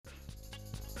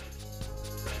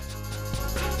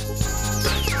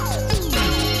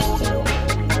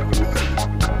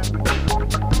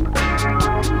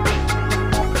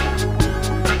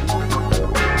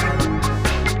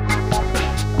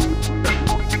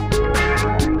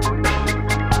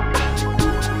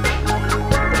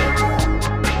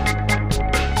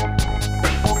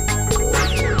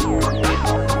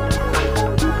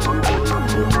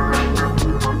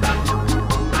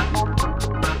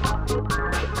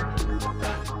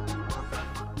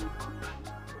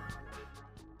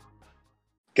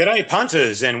G'day,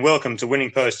 punters, and welcome to Winning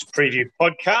Post Preview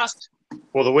Podcast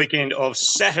for the weekend of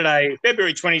Saturday,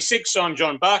 February 26th. I'm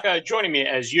John Barker. Joining me,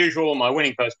 as usual, my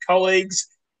Winning Post colleagues,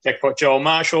 Jackpot Joel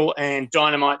Marshall and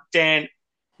Dynamite Dan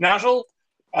Nuttall.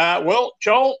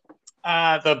 Joel,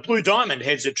 the Blue Diamond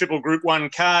heads a triple Group 1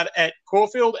 card at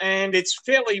Caulfield, and it's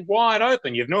fairly wide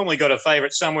open. You've normally got a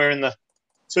favourite somewhere in the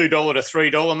 $2 to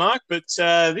 $3 mark, but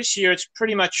this year it's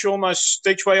pretty much almost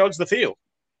each way odds the field.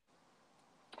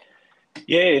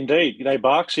 Yeah, indeed. G'day,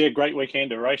 Barks. Yeah, great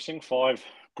weekend of racing. 5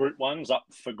 Group 1s up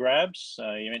for grabs.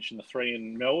 You mentioned the 3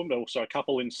 in Melbourne, but also a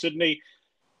couple in Sydney.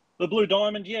 The Blue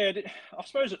Diamond, I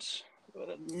suppose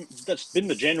that's been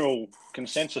the general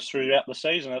consensus throughout the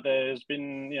season that there's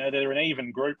been, they're an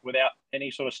even group without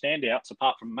any sort of standouts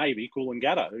apart from maybe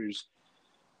Coolangatta, who's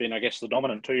been, I guess, the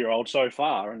dominant 2-year-old so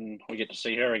far, and we get to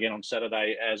see her again on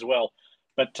Saturday as well.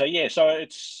 But so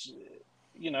it's...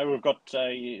 we've got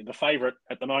the favourite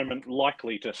at the moment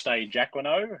likely to stay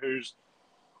Jacquinot, who's,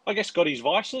 I guess, got his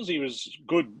vices. He was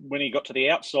good when he got to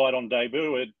the outside on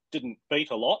debut. It didn't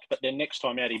beat a lot, but then next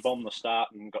time out he bombed the start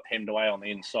and got hemmed away on the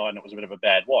inside, and it was a bit of a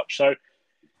bad watch. So,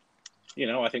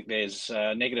 I think there's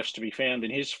negatives to be found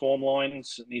in his form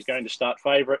lines, and he's going to start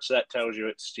favourite. So that tells you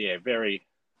it's, very,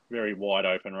 very wide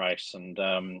open race. And,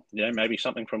 maybe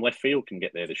something from left field can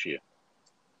get there this year.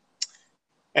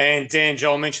 And Dan,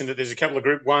 Joel mentioned that there's a couple of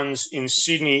Group 1s in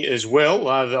Sydney as well.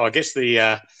 I guess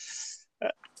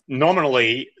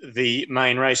nominally the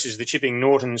main race is the Chipping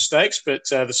Norton Stakes, but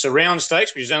the Surround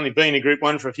Stakes, which has only been a Group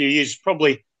 1 for a few years,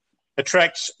 probably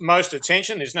attracts most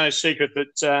attention. There's no secret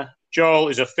that Joel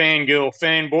is a fangirl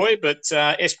fanboy, but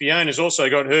Espione has also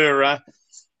got her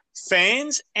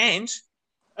fans, and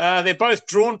they're both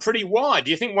drawn pretty wide.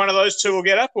 Do you think one of those two will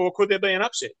get up, or could there be an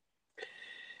upset?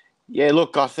 Yeah,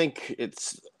 look, I think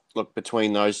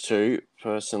between those two,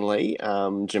 personally.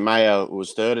 Jamea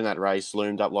was third in that race,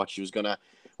 loomed up like she was going to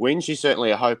win. She's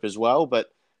certainly a hope as well,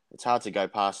 but it's hard to go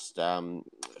past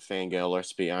Fangirl or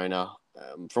Espiona.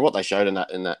 From what they showed in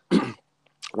that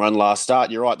run last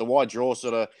start, you're right, the wide draw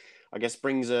sort of, I guess,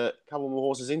 brings a couple more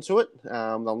horses into it.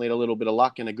 They'll need a little bit of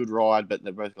luck and a good ride, but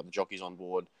they've both got the jockeys on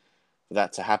board for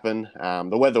that to happen.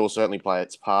 The weather will certainly play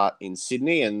its part in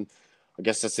Sydney, and I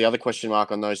guess that's the other question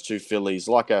mark on those two fillies.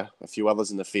 Like a few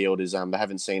others in the field, is they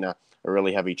haven't seen a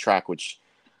really heavy track, which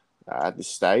at this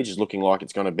stage is looking like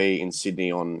it's going to be in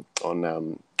Sydney on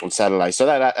Saturday. So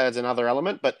that adds another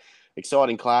element, but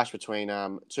exciting clash between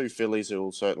two fillies who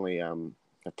will certainly have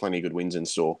plenty of good wins in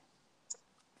store.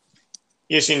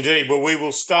 Yes, indeed. Well, we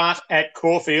will start at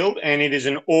Caulfield, and it is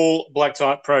an all-black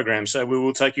type program. So we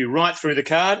will take you right through the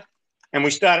card, and we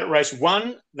start at race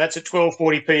 1. That's at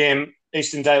 12:40 p.m.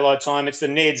 Eastern Daylight Time. It's the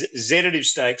Neds Zetative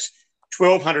Stakes,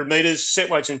 1,200 metres, set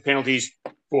weights and penalties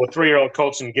for 3-year-old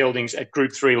colts and geldings at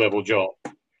Group 3 level, Joel.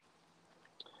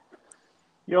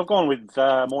 Yeah, I've gone with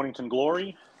Mornington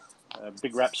Glory.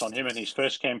 Big raps on him in his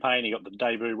first campaign. He got the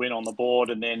debut win on the board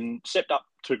and then stepped up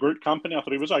to Group Company. I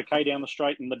thought he was okay down the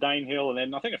straight in the Danehill, and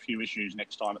then I think a few issues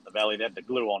next time at the Valley. They had the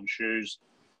glue-on shoes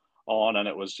on, and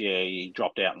it was, he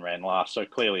dropped out and ran last. So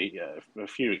clearly a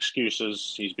few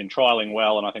excuses. He's been trialling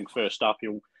well, and I think first up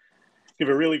he'll give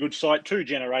a really good sight to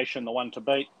Generation, the one to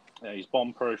beat. He's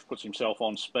bomb-proof, puts himself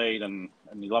on speed, and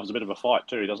he loves a bit of a fight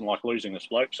too. He doesn't like losing this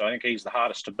bloke, so I think he's the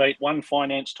hardest to beat. One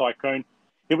Finance Tycoon.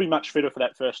 He'll be much fitter for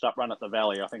that first up run at the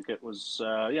Valley. I think it was,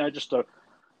 just a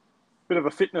bit of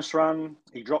a fitness run.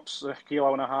 He drops 1.5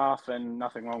 kilos and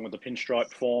nothing wrong with the pinstripe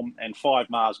form. And 5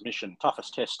 Mars Mission,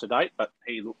 toughest test to date, but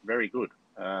he looked very good,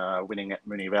 winning at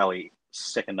Moonee Valley,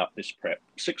 second up this prep.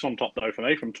 6 on top though for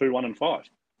me from 2, 1 and 5.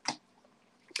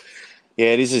 Yeah,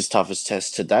 it is his toughest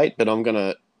test to date, but I'm going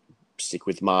to stick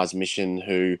with Mars Mission,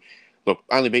 who,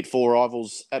 only beat 4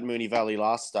 rivals at Moonee Valley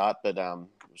last start, but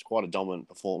it was quite a dominant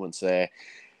performance there.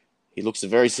 He looks a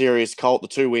very serious colt. The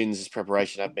 2 wins, his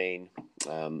preparation have been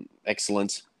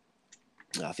excellent.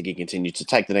 I think he continued to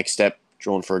take the next step,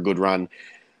 drawn for a good run.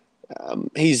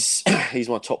 He's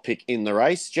my top pick in the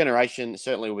race. Generation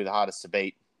certainly will be the hardest to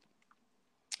beat.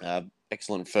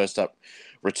 Excellent first up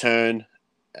return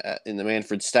in the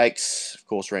Manfred Stakes. Of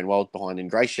course, ran well behind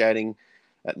Ingratiating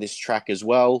at this track as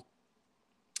well.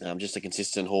 Just a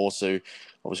consistent horse who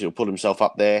obviously will put himself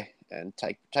up there and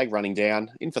take running down.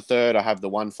 In for third, I have the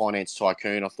 1 Finance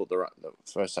Tycoon. I thought the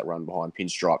first up run behind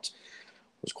Pinstriped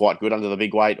was quite good under the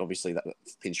big weight. Obviously, that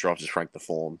Pinstriped just franked the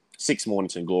form. 6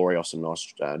 Mornington Glory off some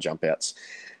nice jump outs.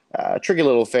 Tricky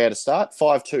little affair to start.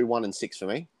 5, 2, 1 and 6 for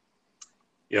me.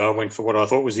 Yeah, I went for what I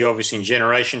thought was the obvious in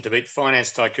Generation to beat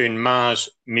Finance Tycoon, Mars,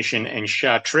 Mission and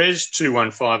Chartres, 2,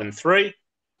 1, 5 and 3.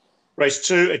 Race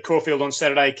 2 at Caulfield on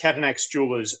Saturday, Catanax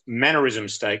Jewelers Mannerism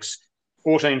Stakes,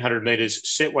 1,400 metres,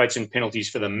 set weights and penalties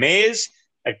for the mares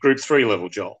at Group 3 level,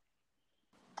 Joel.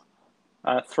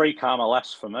 3 Karma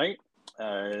Lass for me.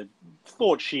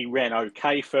 Thought she ran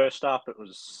okay first up. It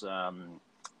was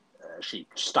she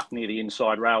stuck near the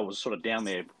inside rail, was sort of down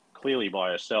there clearly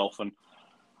by herself, and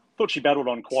thought she battled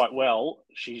on quite well.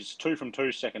 She's 2 from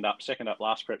 2 second up. Second up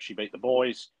last prep, she beat the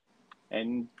boys,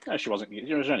 and she was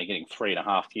only getting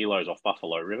 3.5 kilos off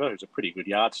Buffalo River, who's a pretty good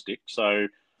yardstick. So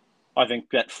I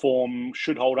think that form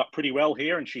should hold up pretty well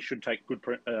here, and she should take good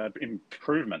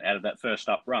improvement out of that first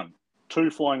up run.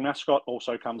 2 Flying Mascot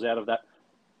also comes out of that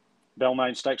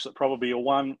Balmain Stakes that probably a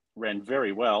 1, ran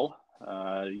very well.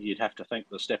 You'd have to think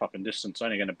the step up in distance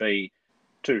only going to be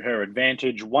to her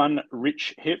advantage. 1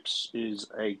 Rich Hips is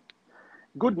a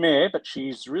good mare, but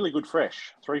she's really good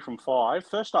fresh. 3 from 5.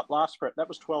 First up last prep, that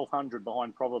was 1,200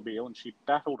 behind Probabile, and she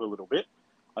battled a little bit.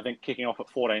 I think kicking off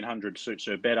at 1,400 suits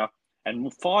her better.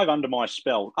 And 5 Under My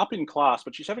Spell, up in class,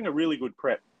 but she's having a really good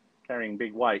prep, carrying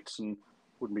big weights, and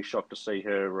wouldn't be shocked to see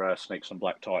her sneak some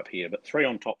black type here. But 3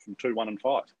 on top from 2, 1 and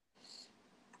 5.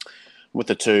 With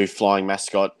the 2 Flying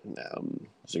Mascot,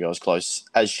 as it goes close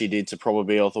as she did to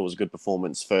Probabile, I thought it was a good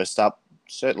performance first up.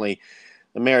 Certainly,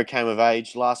 the mare came of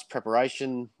age last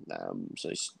preparation. So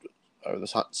over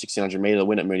the 1,600 metre, the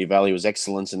win at Moonee Valley was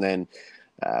excellent, and then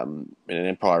in an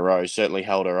Empire Rose certainly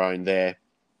held her own there.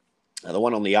 The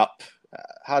one on the up,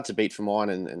 hard to beat for mine,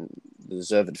 and the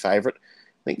deserved favourite.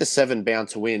 I think the 7 Bound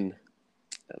to Win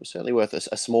certainly worth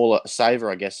a smaller saver,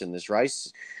 I guess, in this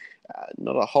race.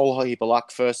 Not a whole heap of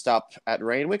luck first up at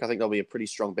Randwick. I think there'll be a pretty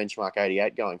strong benchmark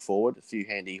 88 going forward. A few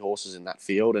handy horses in that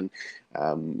field, and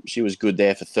she was good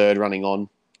there for third, running on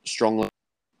strongly.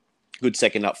 Good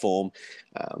second up form.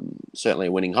 Certainly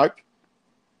a winning hope.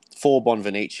 4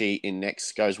 Bonvenici in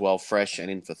next, goes well fresh, and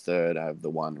in for third over the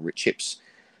 1 Rich Hips.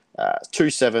 2,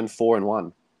 7, 4 and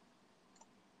 1.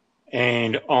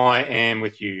 And I am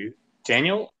with you,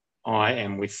 Daniel. I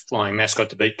am with Flying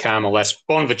Mascot to beat Karma Lass,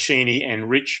 Bonvicini and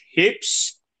Rich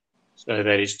Hips. So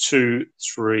that is 2,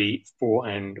 3, 4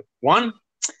 and 1.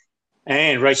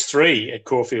 And race 3 at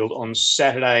Caulfield on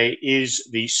Saturday is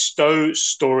the Stowe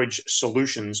Storage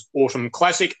Solutions Autumn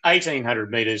Classic, 1,800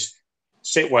 metres,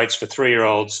 set weights for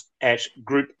 3-year-olds at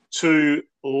Group 2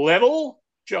 level.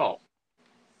 Joel.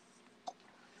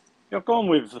 I've gone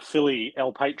with the filly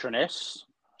El Patroness.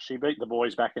 She beat the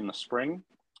boys back in the spring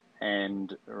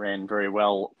and ran very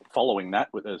well following that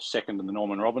with a second in the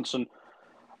Norman Robinson.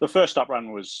 The first up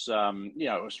run was,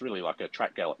 it was really like a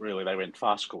track gallop, really. They went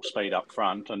farcical speed up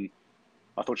front, and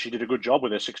I thought she did a good job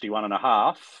with her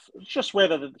 61.5. Just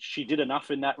whether she did enough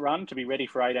in that run to be ready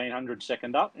for 1,800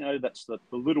 second up. That's the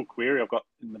little query I've got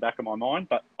in the back of my mind,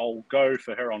 but I'll go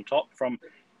for her on top from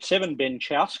 7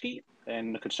 Benchowski,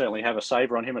 and I could certainly have a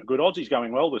saver on him at good odds. He's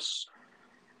going well this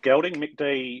gelding. Mick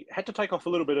D had to take off a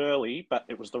little bit early, but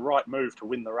it was the right move to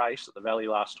win the race at the Valley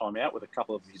last time out with a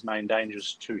couple of his main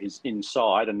dangers to his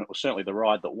inside, and it was certainly the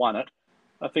ride that won it.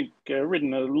 I think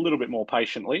ridden a little bit more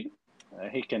patiently,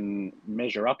 he can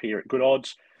measure up here at good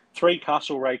odds. 3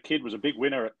 Castlereagh Kid was a big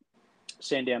winner at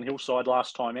Sandown Hillside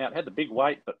last time out. Had the big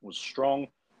weight, but was strong.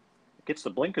 Gets the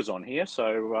blinkers on here,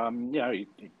 so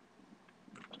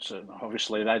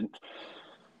obviously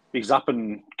he's up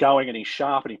and going, and he's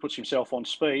sharp, and he puts himself on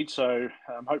speed. So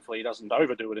hopefully he doesn't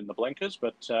overdo it in the blinkers,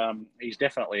 but he's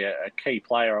definitely a key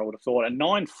player, I would have thought. And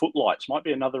 9 Footlights might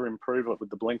be another improver with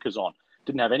the blinkers on.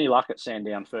 Didn't have any luck at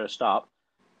Sandown first up.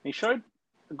 He showed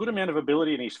a good amount of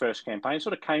ability in his first campaign.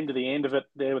 Sort of came to the end of it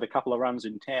there with a couple of runs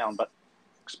in town, but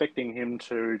expecting him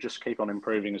to just keep on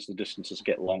improving as the distances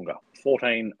get longer.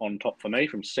 14 on top for me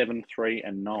from 7, 3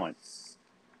 and 9.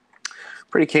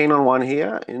 Pretty keen on one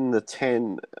here in the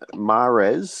 10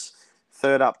 Mares.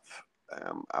 Third up,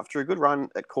 after a good run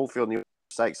at Caulfield New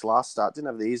Stakes last start, didn't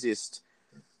have the easiest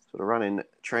sort of run in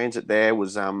transit there,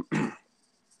 was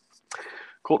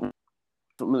caught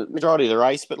the majority of the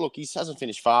race, but look, he hasn't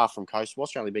finished far from Coast.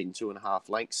 Was only beaten 2.5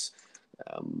 lengths.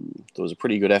 There was a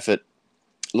pretty good effort.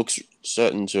 Looks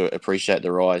certain to appreciate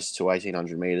the rise to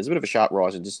 1,800 metres. A bit of a sharp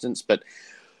rise in distance, but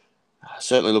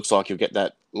certainly looks like he'll get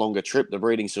that longer trip. The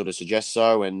breeding sort of suggests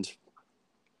so, and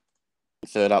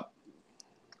third up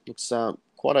looks will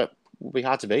be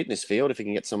hard to beat in this field if he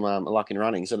can get some luck in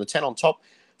running. So the 10 on top,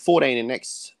 14 in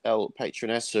next, El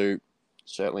Patroness, who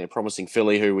certainly a promising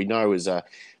filly who we know is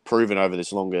proven over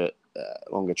this longer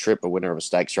trip, a winner of a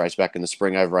stakes race back in the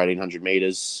spring over 1,800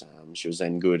 metres. She was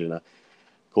then good in a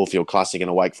Caulfield Classic and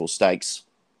a Wakeful Stakes.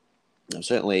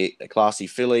 Certainly a classy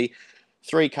filly.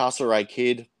 3 Castlereagh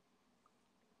Kid.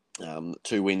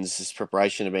 2 wins this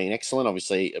preparation have been excellent.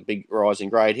 Obviously a big rise in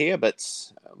grade here, but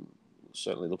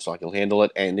certainly looks like he'll handle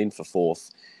it. And in for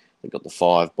fourth, They've got the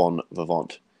 5 Bon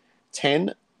Vivant.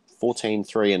 10, 14,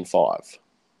 3 and 5.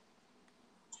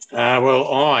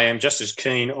 Well, I am just as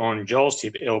keen on Joel's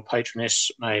tip. El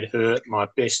Patroness made her my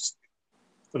best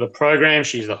for the program.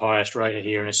 She's the highest rated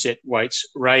here in a set weights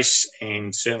race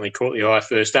and certainly caught the eye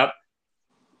first up.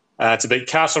 To beat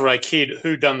Castlereagh Kid,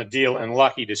 Who Done the Deal and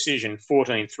Lucky Decision,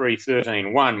 14-3,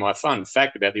 13-1. My fun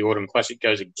fact about the Autumn Classic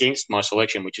goes against my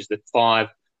selection, which is that 5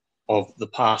 of the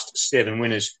past 7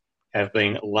 winners have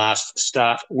been last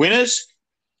start winners,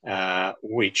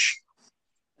 which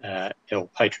El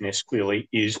Patroness clearly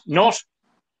is not.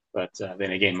 But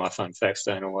then again, my fun facts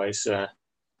don't always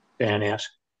pan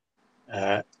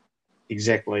out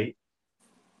exactly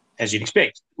as you'd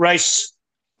expect. Race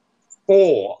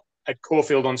 4 at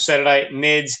Caulfield on Saturday,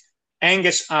 Ned's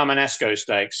Angus Armanasco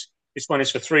Stakes. This one is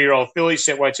for 3-year-old fillies,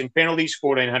 set weights and penalties,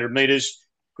 1,400 metres.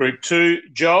 Group 2,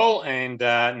 Joel, and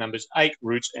numbers 8,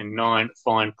 Roots, and 9,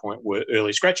 Fine Point were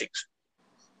early scratchings.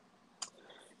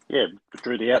 Yeah,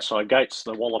 drew the outside gates,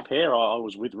 the Waller pair. I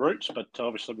was with Roots, but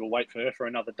obviously we'll wait for her for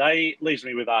another day. Leaves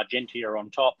me with Argentia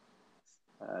on top.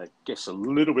 Guess a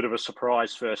little bit of a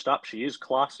surprise first up. She is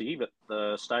classy, but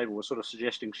the stable was sort of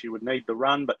suggesting she would need the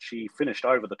run, but she finished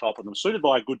over the top of them, suited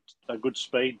by a good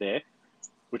speed there,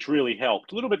 which really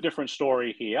helped. A little bit different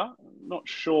story here. Not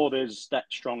sure there's that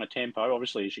strong a tempo.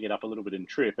 Obviously, as you get up a little bit in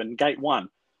trip. And gate 1,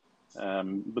 a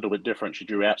little bit different. She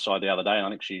drew outside the other day, and I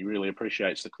think she really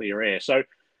appreciates the clear air. So a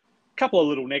couple of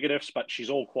little negatives, but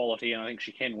she's all quality, and I think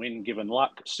she can win given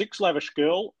luck. 6, Lavish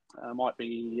Girl, might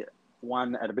be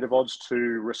one at a bit of odds to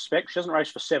respect. She hasn't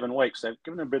raced for 7 weeks. They've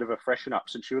given her a bit of a freshen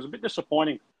up since she was a bit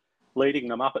disappointing leading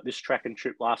them up at this track and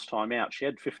trip last time out. She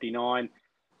had 59,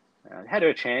 had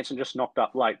her chance and just knocked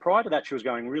up late. Prior to that, she was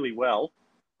going really well.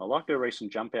 I liked her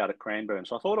recent jump out at Cranbourne.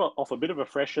 So I thought off a bit of a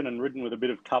freshen and ridden with a bit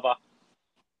of cover,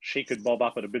 she could bob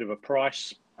up at a bit of a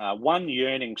price. 1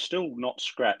 Yearning, still not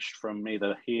scratched from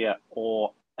either here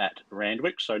or at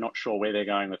Randwick, so not sure where they're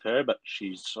going with her, but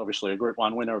she's obviously a Group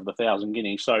 1 winner of the 1,000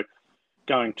 guineas, so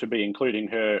going to be including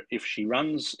her if she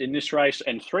runs in this race.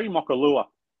 And 3, Mokalua.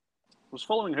 Was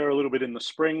following her a little bit in the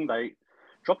spring. They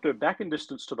dropped her back in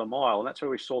distance to the mile, and that's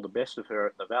where we saw the best of her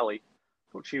at the Valley.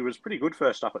 Thought she was pretty good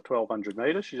first up at 1,200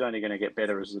 metres. She's only going to get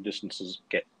better as the distances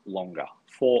get longer.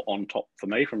 4 on top for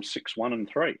me from 6, 1 and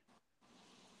 3.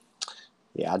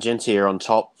 Yeah, Argentia on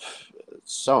top.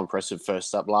 So impressive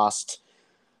first up. Last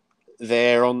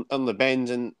there on the bend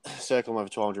and circling over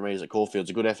 1,200 metres at Caulfield's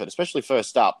a good effort, especially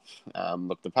first up.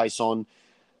 Look, the pace on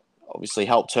obviously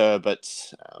helped her,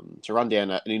 but to run down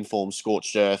an informed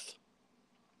Scorched Earth,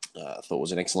 I thought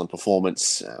was an excellent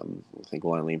performance. I think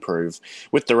will only improve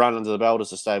with the run under the belt,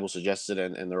 as the stable suggested,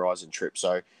 and the rise in trip.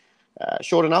 So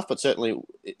short enough, but certainly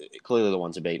clearly the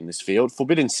one to beat in this field.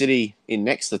 Forbidden City in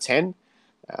next to 10,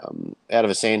 out of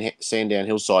a Sandown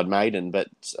Hillside maiden, but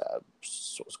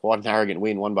it was quite an arrogant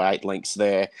win, won by 8 lengths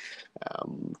there.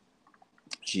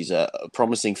 She's a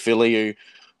promising filly who,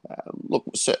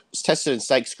 was tested in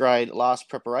stakes grade last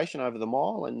preparation over the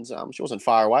mile, and she wasn't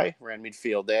far away around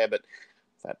midfield there, but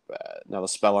that another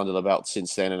spell under the belt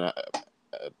since then, and a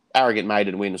arrogant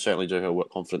maiden win will certainly do her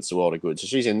confidence the world of good. So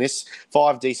she's in this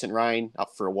 5, decent rain,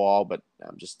 up for a while, but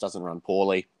just doesn't run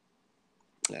poorly.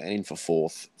 And in for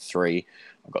 4th, 3.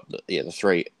 I've got the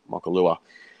 3, Mokalua.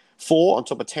 4 on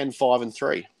top of 10, 5 and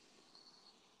 3.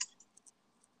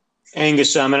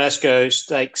 Angus Armanasco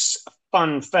Stakes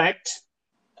fun fact.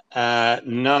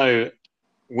 No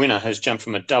winner has jumped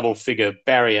from a double-figure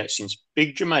barrier since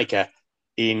Big Jamaica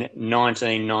in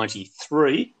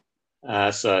 1993.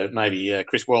 So maybe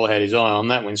Chris Waller had his eye on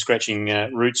that when scratching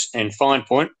Roots and Fine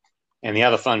Point. And the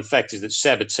other fun fact is that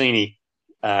Sabatini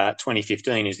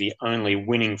 2015 is the only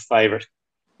winning favourite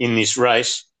in this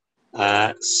race in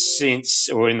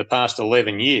the past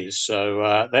 11 years.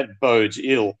 So that bodes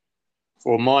ill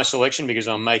for my selection because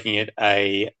I'm making it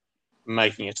a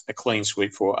clean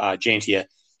sweep for Argentia.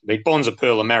 Beat Bonza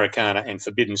Pearl, Americana and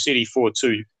Forbidden City, 4,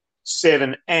 2,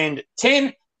 7 and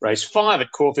 10. Race 5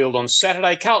 at Caulfield on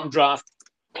Saturday. Carlton Draft,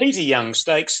 Peter Young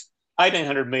Stakes,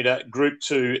 1,800 metre Group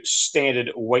 2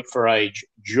 standard weight for age.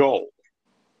 Joel.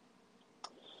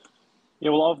 Yeah,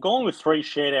 well, I've gone with 3,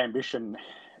 Shared Ambition.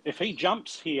 If he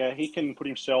jumps here, he can put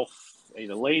himself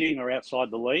either leading or outside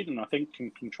the lead, and I think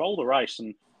can control the race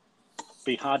and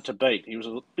be hard to beat. He was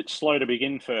a bit slow to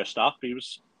begin first up. He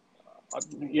was,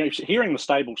 hearing the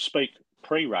stable speak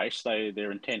pre-race,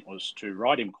 their intent was to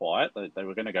ride him quiet. They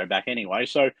were going to go back anyway,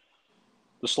 so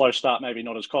the slow start maybe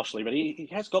not as costly, but he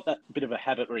has got that bit of a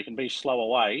habit where he can be slow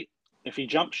away. If he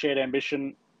jumps Shared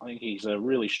Ambition, I think he's a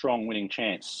really strong winning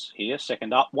chance here.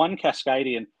 Second up, 1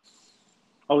 Cascadian.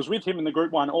 I was with him in the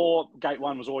Group 1, or Gate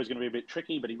 1 was always going to be a bit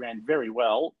tricky, but he ran very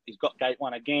well. He's got Gate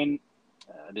 1 again.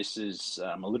 This is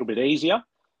a little bit easier.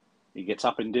 He gets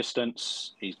up in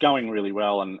distance. He's going really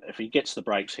well, and if he gets the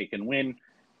breaks, he can win.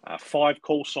 5,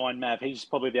 Call Sign Mav. He's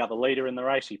probably the other leader in the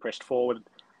race. He pressed forward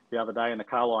the other day in the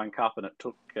Carline Cup, and it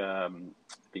took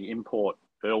the import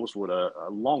Earlswood a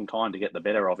long time to get the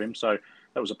better of him. So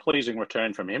that was a pleasing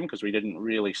return from him because we didn't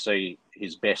really see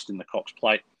his best in the Cox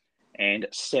Plate. And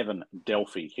 7,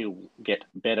 Delphi. He'll get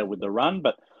better with the run,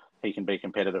 but he can be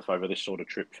competitive over this sort of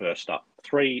trip first up.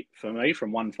 3 for me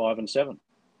from 1, 5 and 7.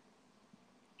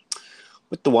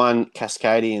 With the 1,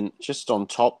 Cascadian, just on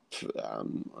top,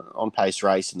 on pace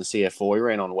race in the CF4, he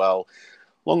ran on well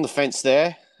along the fence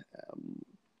there.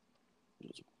 It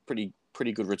was a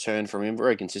pretty good return from him.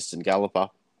 Very consistent galloper.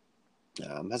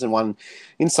 Hasn't won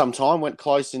in some time. Went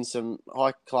close in some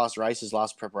high-class races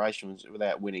last preparation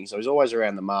without winning. So he's always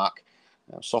around the mark.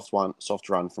 Soft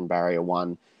run from barrier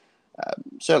 1.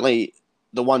 Certainly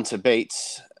the one to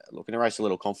beat. Looking to race a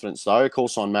little confidence though. Call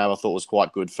Sign Mav I thought was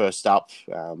quite good first up.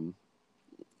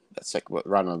 That second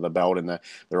run under the belt in the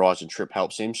Horizon trip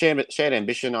helps him. Shared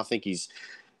Ambition, I think he's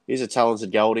a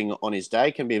talented gelding on his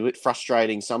day. Can be a bit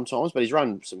frustrating sometimes, but he's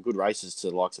run some good races to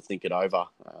the likes of Think It Over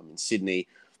in Sydney.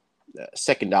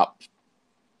 Second up,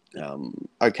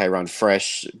 okay run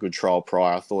fresh, good trial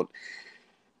prior. I thought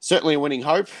certainly a winning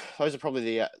hope. Those are probably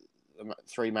the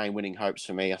 3 main winning hopes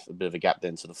for me. A bit of a gap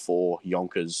then to the 4,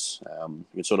 Yonkers. You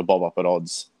can sort of bob up at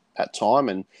odds at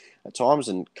times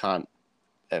and can't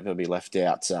ever be left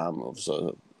out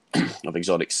of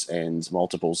exotics and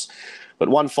multiples. But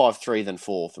 1, 5, 3, then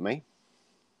 4 for me.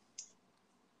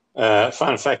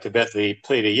 Fun fact about the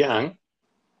Peter Young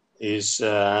is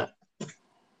that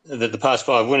the past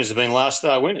 5 winners have been last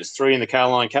star winners, 3 in the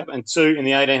Carline Cup and 2 in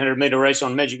the 1,800-metre race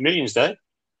on Magic Millions Day.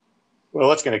 Well,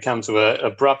 that's going to come to an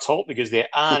abrupt halt because there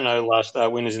are no last star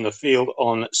winners in the field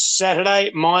on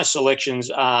Saturday. My selections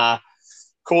are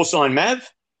Call Sign Mav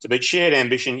to beat Shared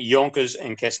Ambition, Yonkers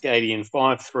and Cascadian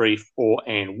 5, 3, 4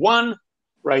 and 1.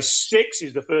 Race 6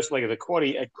 is the first leg of the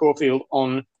quaddie at Caulfield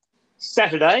on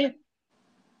Saturday.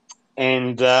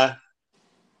 And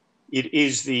it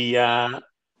is the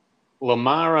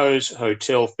Lamaro's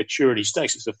Hotel Futurity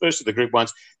Stakes. It's the first of the Group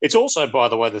 1s. It's also, by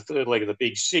the way, the third leg of the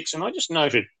Big 6. And I just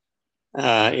noted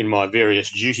in my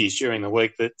various duties during the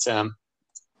week that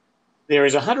there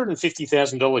is a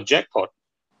 $150,000 jackpot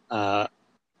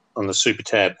on the Super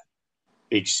Tab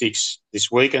Big 6 this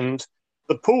week, and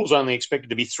the pool's only expected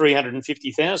to be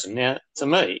 $350,000. Now, to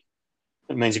me,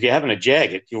 it means if you're having a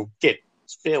jag, you'll get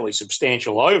fairly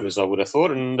substantial overs, I would have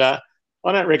thought, and I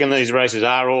don't reckon these races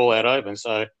are all out open,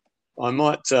 so I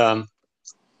might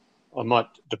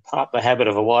depart the habit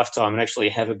of a lifetime and actually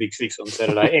have a Big 6 on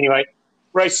Saturday. Anyway,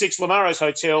 race 6, Lamaro's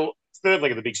Hotel, third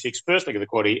leg of the Big 6, first leg of the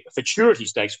quaddie, Futurity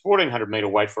Stakes, 1,400-metre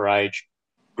weight for age,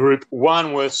 Group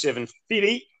 1 worth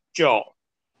 $750. Joel.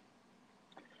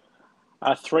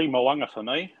 3, Mo'unga for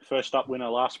me. First up winner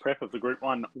last prep of the Group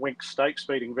 1 Wink Stakes,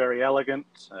 beating Very Elegant.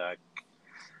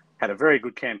 Had a very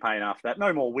good campaign after that.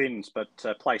 No more wins, but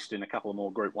placed in a couple of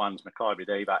more Group 1s, Mackay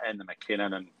Diva and the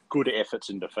McKinnon, and good efforts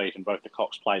in defeat in both the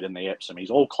Cox Plate and the Epsom.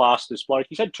 He's all class, this bloke.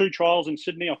 He's had 2 trials in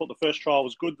Sydney. I thought the first trial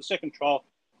was good. The second trial,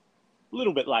 a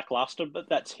little bit lacklustre, but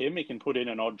that's him. He can put in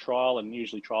an odd trial and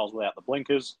usually trials without the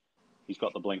blinkers. He's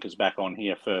got the blinkers back on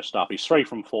here first up. He's 3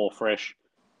 from 4 fresh.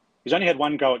 He's only had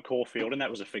 1 go at Caulfield, and that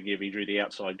was a forgive. He drew the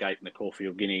outside gate in the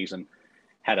Caulfield Guineas and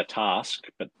had a task,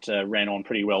 but ran on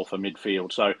pretty well for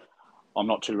midfield. So I'm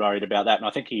not too worried about that. And I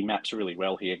think he maps really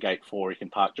well here. Gate 4, he can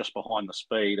park just behind the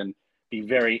speed and be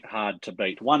very hard to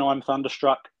beat. 1, I'm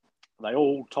Thunderstruck. They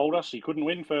all told us he couldn't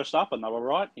win first up, and they were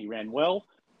right. He ran well.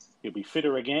 He'll be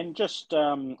fitter again. Just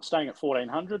staying at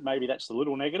 1,400, maybe that's the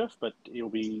little negative, but he'll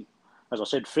be, as I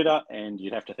said, fitter, and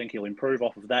you'd have to think he'll improve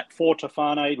off of that. 4,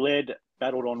 Tafane led,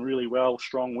 battled on really well,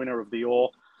 strong winner of the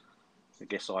Ore. I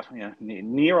guess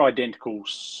near identical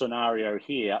scenario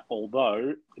here,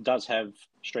 although it does have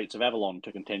Streets of Avalon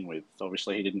to contend with. So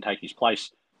obviously, he didn't take his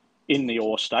place in the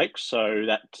Ore Stakes, so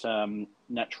that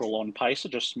natural on pacer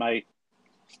just may.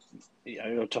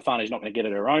 Tafane's not going to get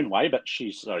it her own way, but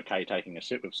she's okay taking a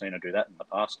sit. We've seen her do that in the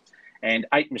past. And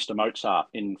 8, Mr. Mozart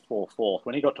in 4/4.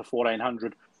 When he got to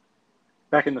 1,400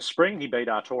 back in the spring, he beat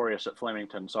Artorias at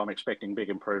Flemington, so I'm expecting big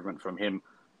improvement from him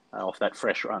off that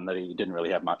fresh run that he didn't really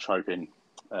have much hope in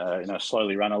a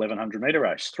slowly run 1,100-metre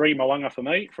race. 3, Mo'unga for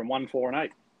me from 1, 4 and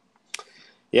 8.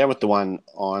 Yeah, with the 1,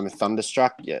 I'm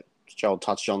Thunderstruck. Yeah, Joel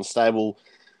touched on stable.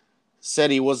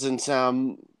 Said he wasn't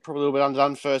probably a little bit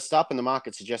underdone first up, and the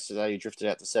market suggested that he drifted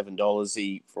out to $7.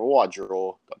 He, for a wide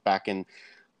draw, got back and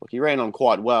look, he ran on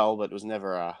quite well, but was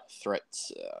never a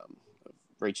threat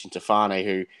reaching Tofane,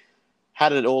 who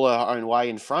had it all her own way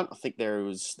in front. I think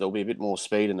there'll be a bit more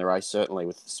speed in the race, certainly,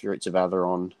 with Spirits of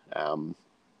Atheron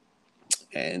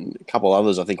and a couple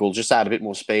others. I think we'll just add a bit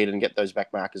more speed and get those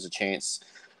back markers a chance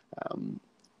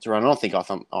to run. I think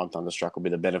I'm Thunderstruck will be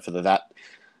the benefit of that.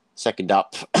 Second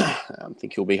up, I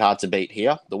think he'll be hard to beat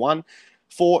here. The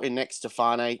 1-4 in next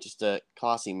Tofane, just a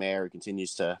classy mare who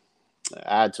continues to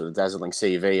add to the dazzling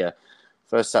CV.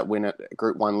 First up win at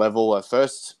Group 1 level,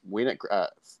 first win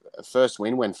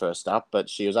when first up, but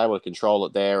she was able to control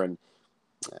it there and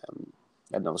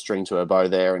had another string to her bow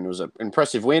there, and it was an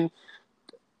impressive win.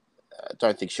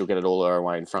 Don't think she'll get it all her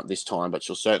way in front this time, but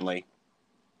she'll certainly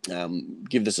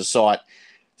give this a sight.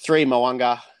 3,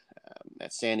 Moanga,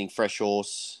 outstanding fresh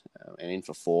horse, and in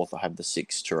for 4th, I have the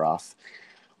 6, Giraffe.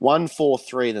 1, 4,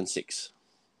 3, then 6.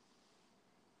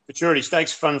 Futurity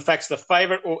Stakes fun facts. The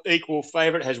favourite or equal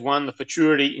favourite has won the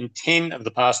Futurity in 10 of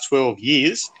the past 12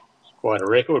 years. Quite a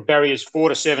record. Barriers 4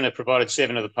 to 7 have provided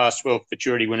 7 of the past 12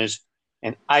 Futurity winners,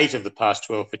 and 8 of the past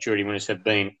 12 Futurity winners have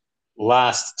been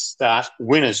last start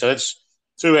winners. So that's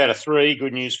 2 out of 3.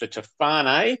 Good news for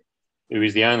Tofane, who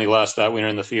is the only last start winner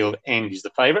in the field and is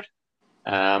the favourite.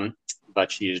 But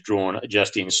she is drawn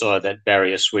just inside that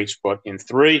barrier sweet spot in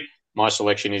 3. My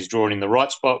selection is drawn in the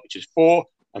right spot, which is 4,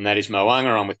 and that is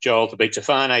Moanga. I'm with Joel to beat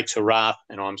Tofane, Giraffe,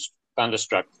 and I'm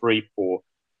Thunderstruck 3, 4,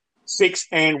 6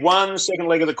 and 1. Second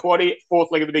leg of the quaddie,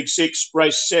 4th leg of the big 6.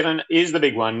 Race 7 is the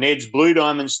big one. Ned's Blue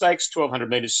Diamond Stakes, 1,200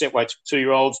 metres, set weights for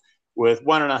 2-year-olds, worth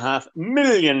 $1.5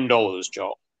 million,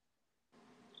 Joel.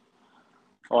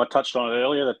 I touched on it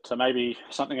earlier that maybe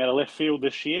something out of left field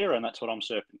this year, and that's what I'm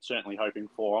certainly hoping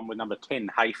for. I'm with number 10,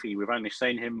 Hafey. We've only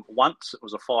seen him once. It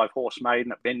was a 5-horse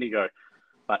maiden at Bendigo,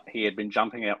 but he had been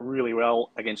jumping out really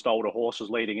well against older horses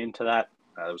leading into that.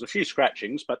 There was a few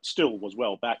scratchings, but still was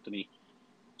well backed, and he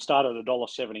started at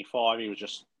 $1.75. He was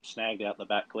just snagged out the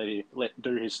back, let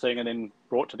do his thing, and then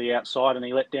brought to the outside, and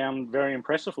he let down very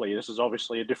impressively. This is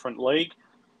obviously a different league,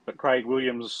 but Craig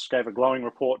Williams gave a glowing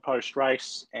report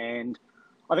post-race, and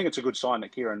I think it's a good sign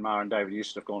that Kieran Maher and David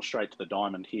Euston have gone straight to the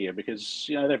diamond here because,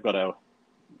 they've got a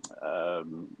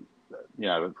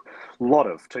lot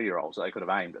of 2-year-olds they could have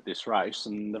aimed at this race,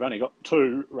 and they've only got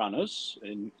 2 runners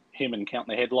in him and Count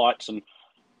the Headlights. And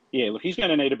yeah, look, he's going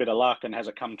to need a bit of luck, and has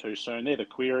it come too soon? They're the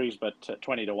queries, but at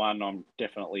 20 to 1, I'm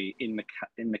definitely in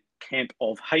the camp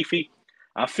of Hafey.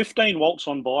 15 Waltz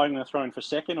on by. I'm going to throw in for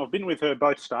second. I've been with her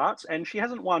both starts, and she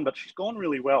hasn't won, but she's gone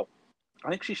really well. I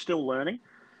think she's still learning.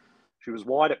 She was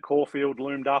wide at Caulfield,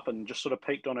 loomed up, and just sort of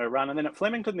peaked on her run. And then at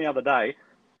Flemington the other day,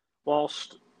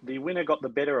 whilst the winner got the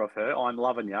better of her, I'm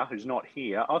Loving Ya, who's not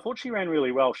here, I thought she ran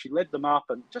really well. She led them up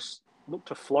and just looked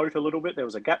to float a little bit. There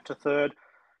was a gap to third.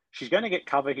 She's going to get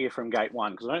cover here from gate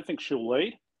 1 because I don't think she'll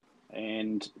lead.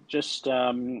 And just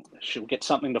she'll get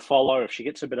something to follow. If she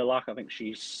gets a bit of luck, I think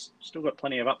she's still got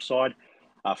plenty of upside.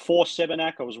 4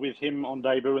 Sebenak, I was with him on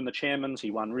debut in the Chairman's.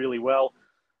 He won really well.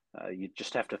 You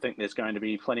just have to think there's going to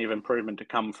be plenty of improvement to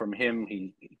come from him.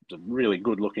 He's a really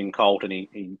good-looking colt, and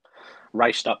he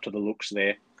raced up to the looks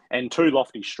there. And 2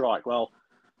 Lofty Strike. Well,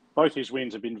 both his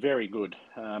wins have been very good.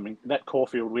 That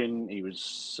Caulfield win, it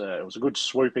was a good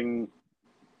swooping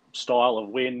style of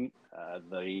win.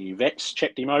 The vets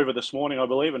checked him over this morning, I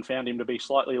believe, and found him to be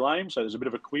slightly lame, so there's a bit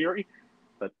of a query.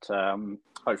 But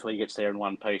hopefully he gets there in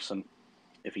one piece, and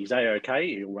if he's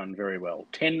A-OK, he'll run very well.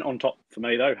 10 on top for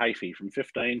me, though, Hafey from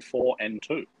 15, 4 and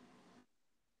 2.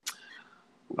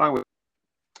 I'm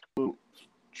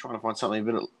trying to find something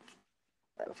a bit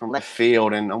from left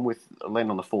field, and I'm with Len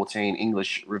on the 14,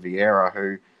 English Riviera,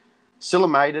 who still a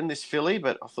maiden, this filly,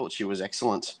 but I thought she was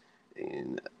excellent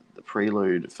in the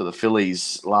prelude for the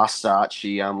fillies last start.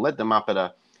 She led them up at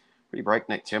a pretty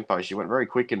breakneck tempo. She went very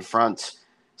quick in front,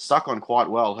 stuck on quite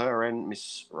well. Her and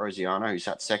Miss Rosiano, who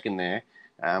sat second there.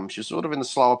 She was sort of in the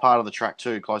slower part of the track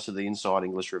too, close to the inside,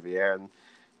 English Riviera, and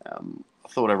I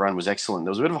thought her run was excellent.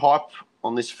 There was a bit of hype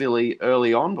on this filly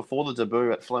early on before the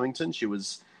debut at Flemington. She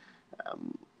was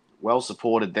well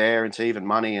supported there into even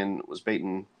money and was beat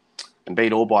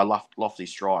all by Lofty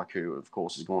Strike, who of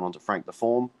course has gone on to frank the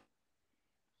form.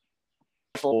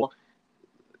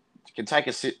 Can take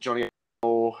a sit, Johnny,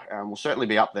 will certainly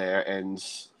be up there, and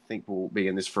I think we'll be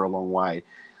in this for a long way.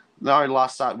 No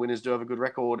last start winners do have a good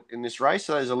record in this race,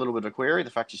 so there's a little bit of a query.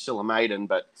 The fact she's still a maiden,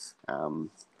 but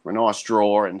for a nice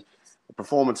draw, and the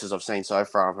performances I've seen so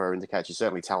far of her indicate she's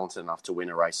certainly talented enough to win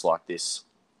a race like this.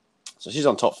 So she's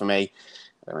on top for me,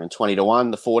 around 20 to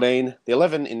 1. The 14, the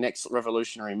 11 in next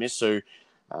Revolutionary Miss, who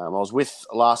I was with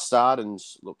last start, and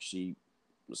look, she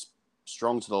was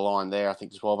strong to the line there. I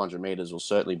think the 1,200 metres will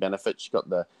certainly benefit. She got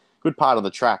the good part of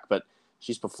the track, but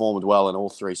she's performed well in all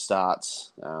 3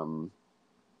 starts.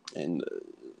 and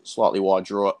slightly wide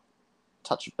draw,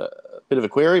 a bit of a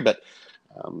query, but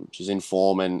she's in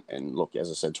form. And look, as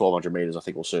I said, 1,200 metres I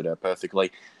think will suit her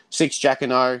perfectly. 6,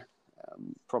 Jacquinot,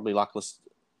 probably luckless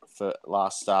for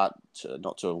last start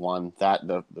not to have won that.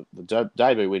 The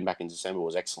debut win back in December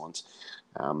was excellent.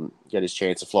 Get his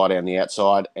chance to fly down the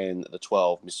outside. And the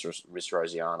 12, Miss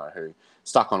Rosiano, who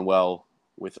stuck on well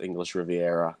with English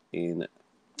Riviera in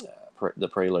the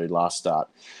prelude last start.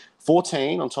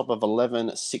 14 on top of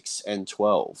 11, 6 and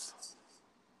 12.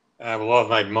 Well, I've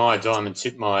made my diamond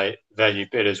tip my value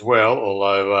bet as well,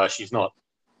 although she's not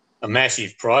a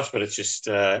massive price, but it's just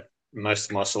most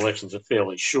of my selections are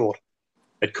fairly short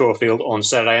at Caulfield on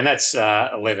Saturday, and that's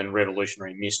 11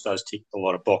 Revolutionary Mist. Those tick a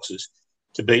lot of boxes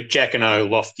to beat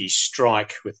Jacquinot, Lofty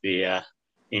Strike with the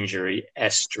injury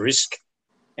asterisk,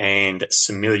 and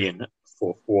Semillion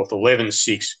for fourth. 11,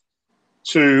 6,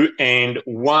 2 and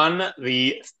 1.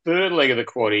 The third leg of the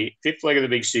quaddie, fifth leg of the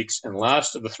Big Six, and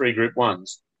last of the 3 Group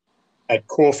 1s at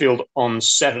Caulfield on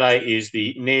Saturday is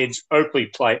the Ned's Oakley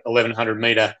Plate 1,100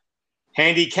 metre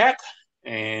handicap,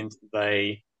 and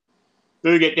they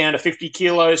do get down to 50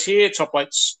 kilos here. Top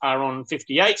weights are on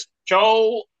 58.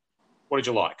 Joel, what did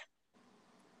you like?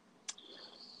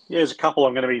 Yeah, there's a couple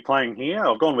I'm going to be playing here.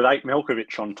 I've gone with 8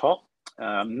 Milkovich on top.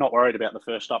 Not worried about the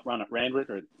first up run at Randwick,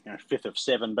 or 5th of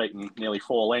 7, beaten nearly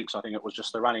 4 lengths. I think it was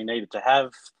just the run he needed to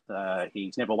have.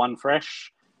 He's never won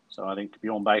fresh, so I think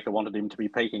Bjorn Baker wanted him to be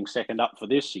peaking second up for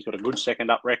this. He's got a good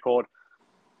second up record.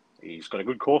 He's got a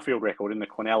good Caulfield record in the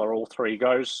Quinella, all 3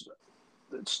 goes.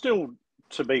 It's still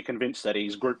to be convinced that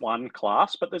he's Group 1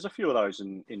 class, but there's a few of those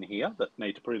in here that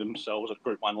need to prove themselves at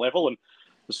Group 1 level, and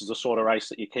this is the sort of race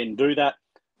that you can do that.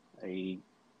 He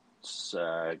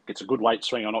gets a good weight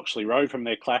swing on Oxley Road from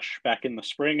their clash back in the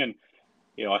spring, and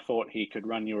I thought he could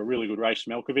run you a really good race,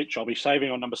 Milkovich. I'll be saving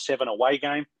on number 7, Away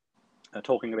Game.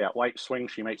 Talking about weight swing,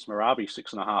 she meets Marabi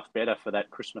 6.5 better for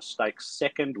that Christmas Stakes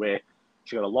second, where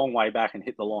she got a long way back and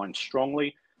hit the line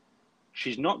strongly.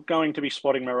 She's not going to be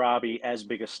spotting Marabi as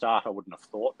big a start, I wouldn't have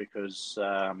thought, because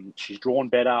she's drawn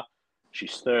better.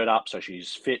 She's third up, so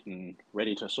she's fit and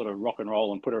ready to sort of rock and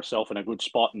roll and put herself in a good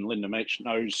spot, and Linda Meech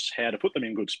knows how to put them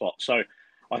in good spots. So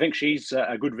I think she's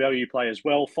a good value play as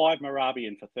well. 5 Marabi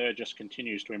in for third, just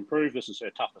continues to improve. This is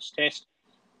her toughest test.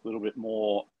 A little bit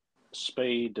more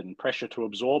speed and pressure to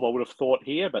absorb, I would have thought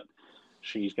here, but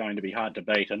she's going to be hard to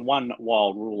beat. And 1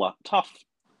 Wild Ruler, tough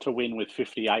to win with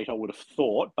 58, I would have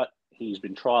thought, but he's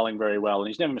been trialling very well, and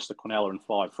he's never missed the Quinella in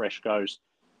 5 fresh goes.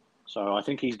 So I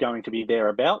think he's going to be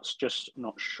thereabouts, just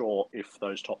not sure if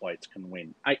those top weights can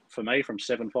win. 8 for me from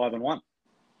 7, 5 and 1.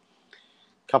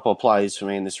 Couple of plays for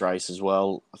me in this race as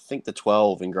well. I think the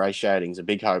 12 Ingratiating is a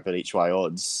big hope at each way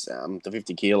odds to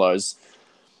 50 kilos.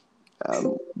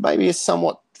 Maybe a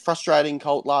somewhat frustrating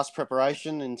colt last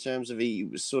preparation in terms of he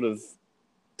was sort of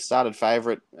started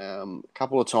favourite a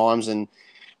couple of times and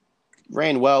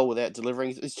ran well without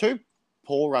delivering. His 2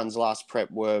 poor runs last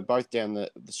prep were both down the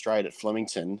straight at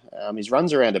Flemington. His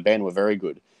runs around a bend were very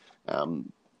good.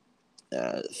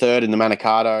 Third in the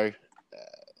Manikato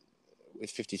with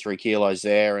 53 kilos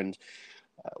there, and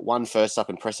 1 first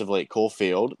up impressively at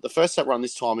Caulfield. The first up run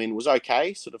this time in was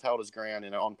okay, sort of held his ground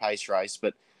in an on-pace race,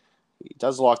 but he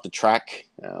does like the track.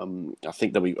 I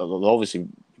think there'll obviously be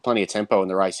plenty of tempo in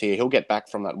the race here. He'll get back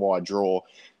from that wide draw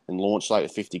and launch late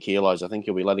at 50 kilos. I think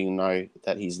he'll be letting him know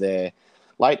that he's there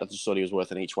late. I just thought he was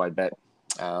worth an each-way bet.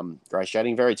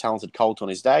 Ingratiating, very talented colt on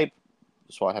his day,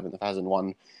 despite hasn't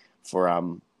won for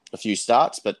a few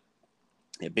starts, but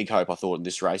big hope, I thought, in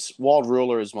this race. Wild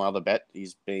Ruler is my other bet.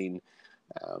 He's been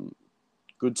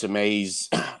good to me. He's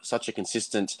such a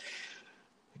consistent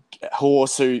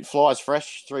horse who flies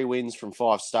fresh. 3 wins from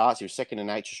 5 starts. He was second in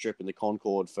Nature Strip in the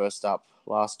Concord first up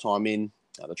last time in.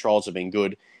 The trials have been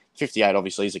good. 58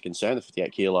 obviously is a concern, the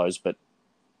 58 kilos, but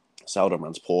seldom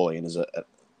runs poorly and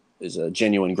is a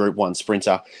genuine Group 1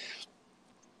 sprinter.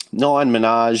 9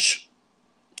 Menage,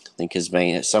 I think, has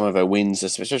been some of her wins,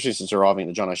 especially since arriving at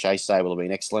the John O'Shea stable, have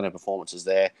been excellent. Her performances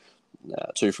there,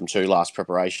 2 from 2 last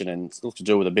preparation, and still to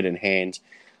do with a bit in hand.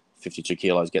 52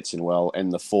 kilos gets in well,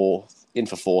 and in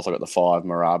for fourth, I got the 5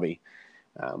 Marabi.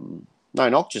 No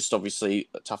knock, just obviously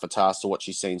a tougher task to what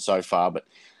she's seen so far, but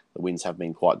the wins have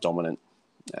been quite dominant,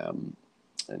 and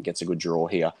gets a good draw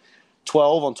here.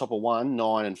 12 on top of 1,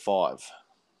 9 and 5.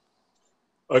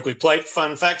 Oakley Plate,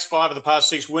 fun facts, 5 of the past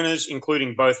 6 winners,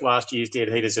 including both last year's dead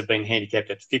heaters, have been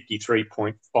handicapped at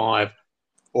 53.5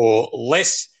 or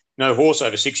less. No horse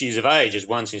over 6 years of age has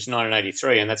won since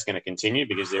 1983, and that's going to continue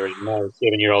because there is no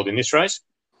 7-year-old in this race.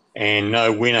 And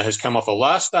no winner has come off a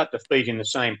last start defeat in the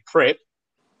same prep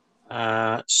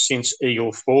since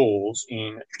Eagle Falls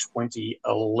in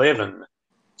 2011.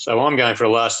 So I'm going for a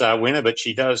last start winner, but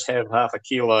she does have half a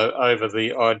kilo over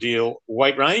the ideal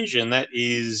weight range, and that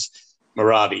is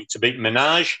Marabi to beat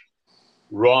Minaj,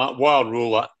 Wild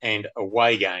Ruler, and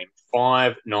Away Game.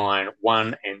 5, 9,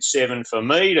 1, and 7 for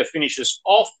me to finish us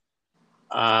off.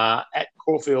 At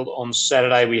Caulfield on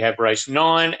Saturday, we have race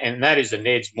 9, and that is the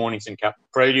Ned's Mornington Cup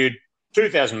Prelude,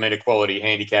 2,000-metre quality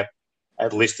handicap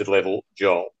at listed level,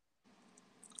 Joel.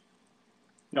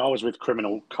 I was with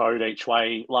Criminal Code each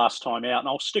way last time out, and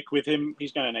I'll stick with him.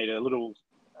 He's going to need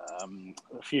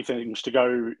a few things to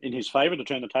go in his favour to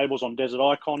turn the tables on Desert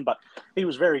Icon, but he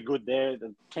was very good there.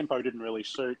 The tempo didn't really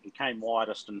suit. He came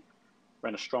widest and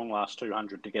ran a strong last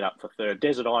 200 to get up for third.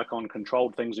 Desert Icon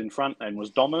controlled things in front and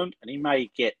was dominant, and he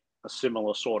may get a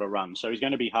similar sort of run. So he's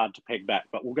going to be hard to peg back,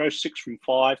 but we'll go 6 from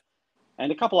 5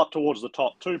 and a couple up towards the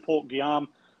top. 2, Port Guillaume.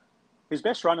 His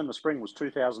best run in the spring was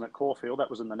 2,000 at Caulfield. That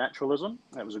was in the Naturalism.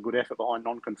 That was a good effort behind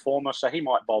Nonconformer, so he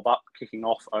might bob up kicking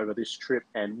off over this trip.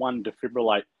 And 1,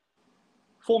 Defibrillate.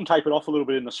 Form tapered off a little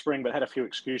bit in the spring, but had a few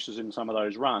excuses in some of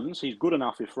those runs. He's good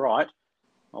enough if right.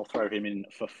 I'll throw him in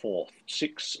for 4th.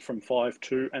 6 from 5,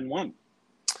 2, and 1.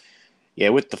 Yeah,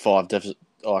 with the 5 Desert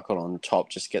Icon on top,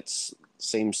 just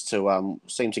seems to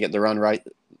get the run rate,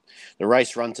 the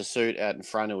race run to suit out in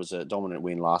front. It was a dominant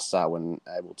win last start when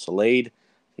able to lead.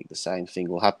 I think the same thing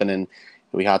will happen, and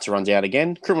it'll be hard to run down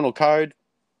again. Criminal Code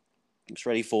was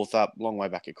ready 4th up, long way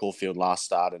back at Caulfield last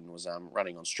start, and was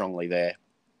running on strongly there.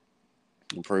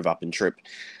 Improve up in trip.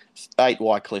 8,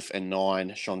 Wycliffe, and 9,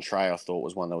 Chantre, I thought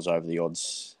was one that was over the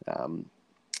odds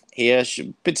here. A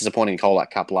bit disappointing in Colac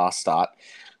Cup last start.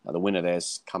 The winner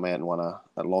there's come out and won a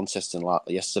Launceston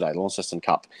yesterday, Launceston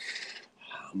Cup.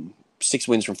 6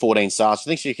 wins from 14 starts.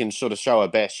 I think she can sort of show her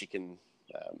best. She can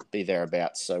be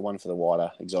thereabouts. So 1 for the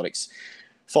wider exotics.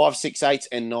 5, 6, 8,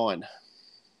 and 9.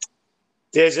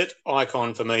 Desert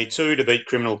Icon for me. 2 to beat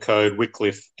Criminal Code,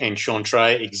 Wycliffe, and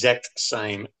Chantre. Exact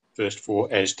same first 4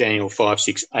 as Daniel. 5,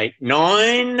 6, 8,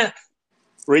 9.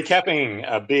 Recapping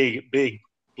a big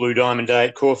Blue Diamond Day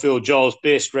at Caulfield. Joel's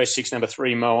best, race 6, number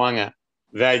 3, Moanga.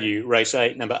 Value, race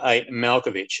 8, number 8,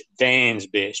 Malkovich. Dan's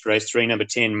best, race 3, number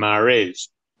 10, Mares.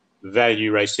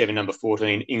 Value, race 7, number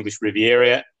 14, English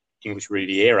Riviera.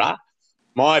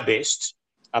 My best,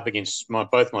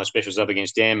 both my specials up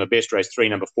against Dan. My best, race 3,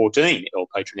 number 14, El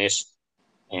Patroness.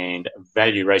 And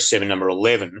value, race 7, number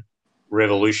 11,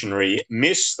 Revolutionary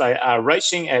Miss. They are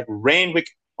racing at Randwick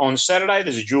on Saturday.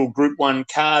 There's a dual Group 1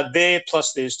 card there,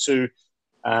 plus there's 2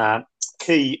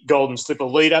 key Golden Slipper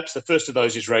lead-ups. The first of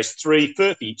those is race 3,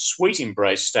 Furphy Sweet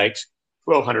Embrace Stakes,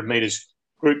 1,200 metres,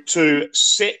 Group 2,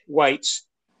 set weights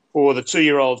for the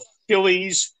 2-year-old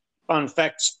fillies. Fun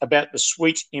facts about the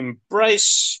Sweet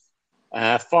Embrace.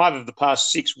 5 of the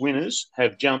past 6 winners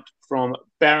have jumped from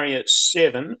barrier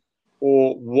 7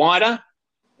 or wider,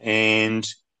 and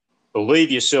Believe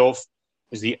Yourself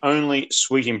is the only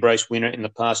Sweet Embrace winner in the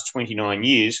past 29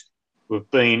 years who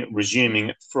have been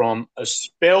resuming from a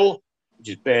spell, which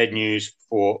is bad news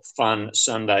for Fun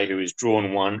Sunday, who is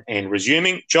drawn 1 and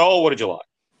resuming. Joel, what did you like?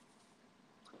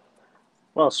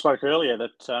 Well, I spoke earlier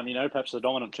that, perhaps the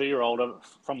dominant 2-year-old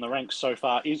from the ranks so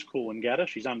far is Coolangatta.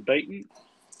 She's unbeaten.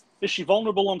 Is she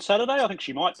vulnerable on Saturday? I think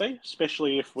she might be,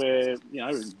 especially if we're,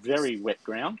 very wet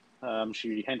ground.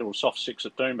 She handled a soft 6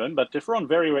 at Doomben, but if we're on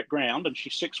very wet ground and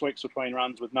she's 6 weeks between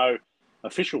runs with no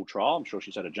official trial, I'm sure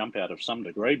she's had a jump out of some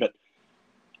degree, but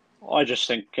I just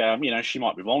think, she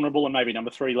might be vulnerable, and maybe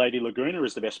number 3, Lady Laguna,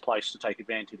 is the best place to take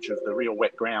advantage of the real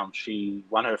wet ground. She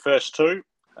won her first 2.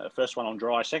 First one on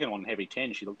dry, second one heavy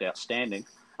 10. She looked outstanding.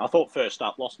 I thought first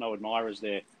up, lost no admirers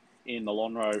there in the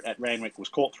Lonhro at Randwick, was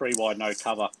caught 3 wide, no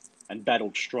cover, and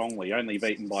battled strongly, only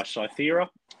beaten by Cythera.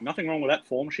 Nothing wrong with that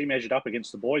form. She measured up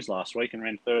against the boys last week and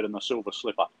ran 3rd in the Silver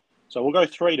Slipper. So we'll go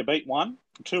 3 to beat 1.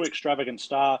 2, Extravagant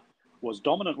Star was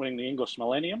dominant, winning the English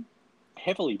Millennium.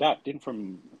 Heavily backed in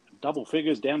from double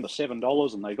figures down to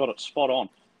 $7, and they got it spot on.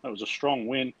 That was a strong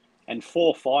win. And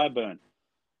 4, Fireburn.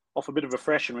 Off a bit of a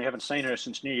fresh, and we haven't seen her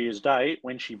since New Year's Day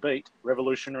when she beat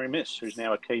Revolutionary Miss, who's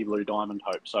now a key Blue Diamond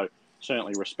hope. So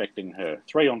certainly respecting her.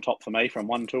 3 on top for me from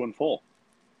 1, 2, and 4.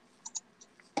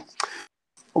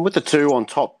 And with the 2 on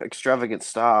top, Extravagant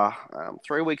Star,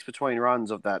 3 weeks between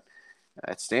runs of that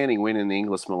outstanding win in the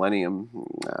English Millennium.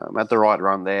 Had the right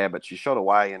run there, but she shot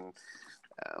away and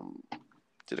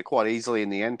did it quite easily in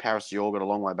the end. Paris Dior got a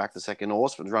long way back the second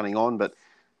horse, was running on, but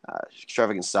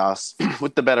Extravagant Star,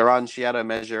 with the better run, she had her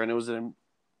measure, and it was an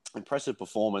impressive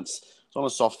performance. It's on a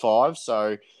soft 5,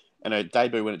 and her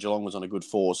debut win at Geelong was on a good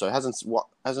 4, so it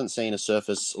hasn't seen a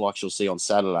surface like she'll see on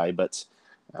Saturday, but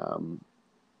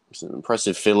it's an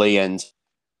impressive filly, and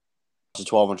to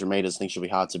 1,200 metres, I think she'll be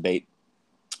hard to beat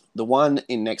The one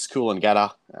in next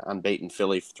Coolangatta, unbeaten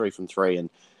filly, 3 from 3, and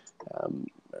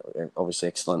obviously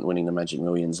excellent, winning the Magic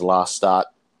Millions last start.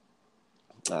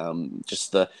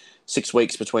 Just the 6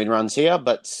 weeks between runs here,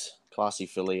 but classy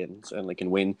filly and certainly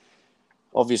can win.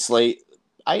 Obviously,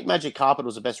 8 Magic Carpet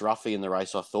was the best roughie in the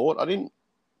race, I thought. I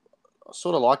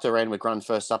sort of liked her Randwick run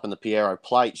first up in the Piero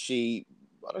Plate.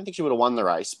 I don't think she would have won the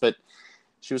race, but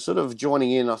she was sort of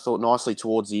joining in, I thought, nicely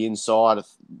towards the inside.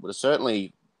 Would have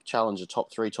certainly challenged the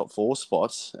top 3, top 4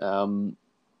 spots.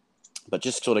 But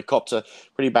just sort of copped a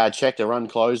pretty bad check. The run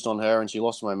closed on her and she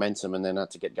lost momentum and then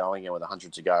had to get going with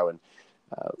 100 to go. And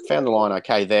found the line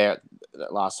okay there,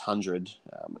 that last 100.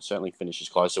 But certainly finishes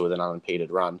closer with an unimpeded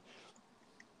run.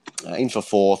 In for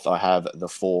 4th, I have the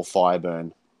 4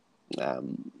 Fireburn.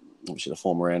 Obviously, the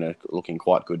former runner looking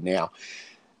quite good now.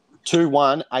 2,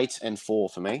 1, 8, and 4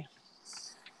 for me.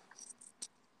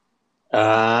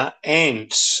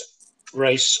 And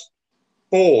race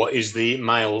 4 is the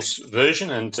males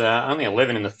version, and only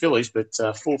 11 in the fillies, but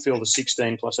full field of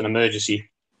 16 plus an emergency.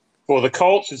 For the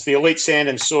colts, it's the Elite Sand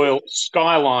and Soil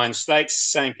Skyline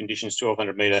Stakes, same conditions,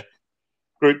 1,200 metre.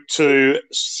 Group 2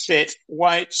 set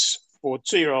weights for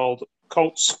 2-year-old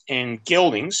colts and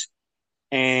geldings.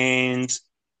 And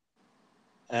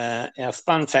our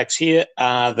fun facts here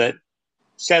are that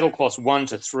saddlecloths 1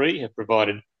 to 3 have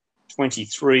provided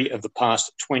 23 of the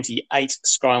past 28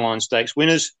 Skyline Stakes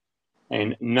winners,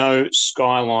 and no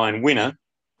Skyline winner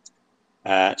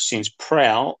since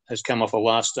Prowl has come off a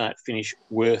last start finish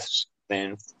worse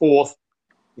than 4th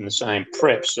in the same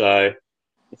prep. So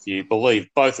if you believe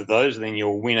both of those, then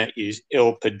your winner is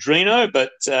El Padrino,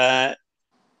 but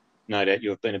no doubt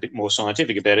you've been a bit more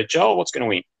scientific about it. Joel, what's going to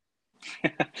win?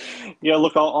 Yeah,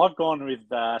 look, I've gone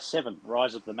with 7,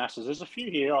 Rise of the Masses. There's a few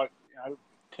here,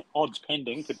 odds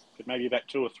pending, could maybe back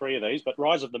 2 or 3 of these, but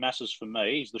Rise of the Masses for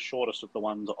me, he's the shortest of the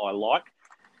ones I like.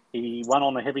 He won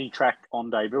on a heavy track on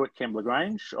debut at Kembla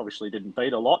Grange. Obviously didn't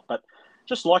beat a lot, but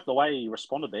just like the way he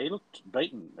responded there. He looked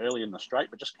beaten early in the straight,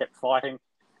 but just kept fighting.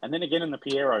 And then again in the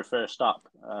Piero first up,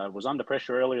 was under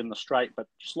pressure early in the straight, but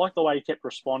just like the way he kept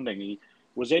responding. He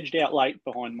was edged out late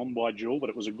behind Mumbai Jewel, but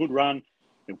it was a good run.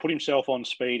 He'll put himself on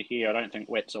speed here. I don't think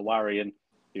Wet's a worry, and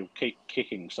he'll keep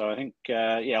kicking. So I think,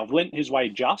 I've lent his way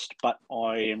just, but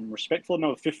I am respectful of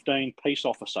number 15, Peace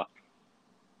Officer.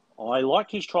 I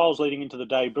liked his trials leading into the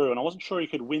debut, and I wasn't sure he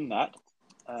could win that.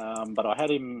 But I had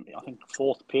him, I think,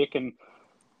 4th pick, and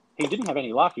he didn't have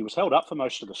any luck. He was held up for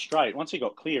most of the straight. Once he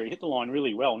got clear, he hit the line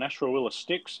really well. Nashua Willis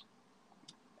sticks.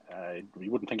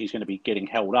 You wouldn't think he's going to be getting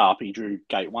held up. He drew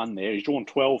gate 1 there. He's drawn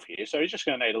 12 here, so he's just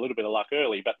going to need a little bit of luck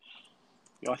early. But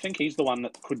I think he's the one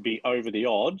that could be over the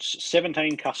odds.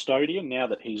 17 Custodian, now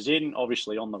that he's in,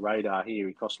 obviously on the radar here.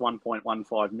 He cost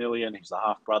 1.15 million. He's the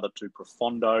half-brother to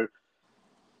Profondo.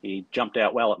 He jumped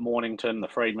out well at Mornington. The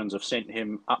Freedmans have sent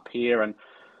him up here, and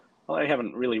they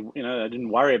haven't really, they didn't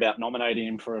worry about nominating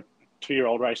him for a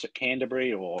 2-year-old race at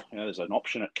Canterbury, or there's an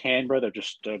option at Canberra. They've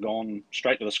just gone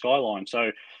straight to the Skyline.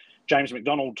 So James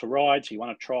McDonald to rides. He won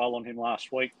a trial on him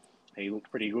last week. He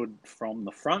looked pretty good from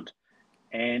the front.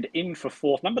 And in for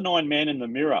 4th, number 9, Man in the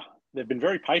Mirror. They've been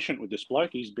very patient with this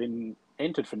bloke. He's been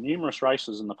entered for numerous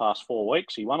races in the past 4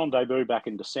 weeks. He won on debut back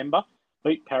in December,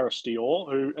 beat Paris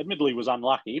Dior, who admittedly was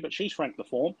unlucky, but she's franked the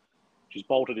form. She's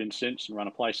bolted in since and run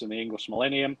a place in the English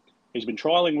Millennium. He's been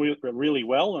trialling really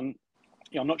well, and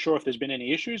I'm not sure if there's been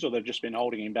any issues or they've just been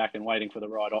holding him back and waiting for the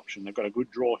right option. They've got a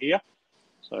good draw here,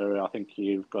 so I think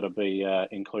you've got to be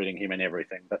including him in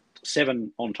everything. But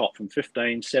 7 on top from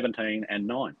 15, 17 and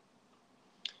 9.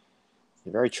 A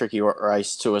very tricky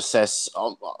race to assess.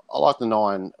 I like the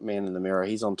 9, Man in the Mirror.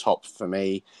 He's on top for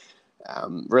me.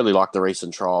 Really like the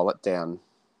recent trial. Let down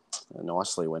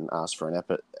nicely when asked for an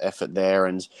effort there,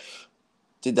 and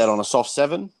did that on a soft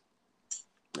 7.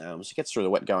 So he gets through the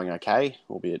wet going okay,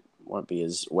 albeit won't be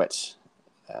as wet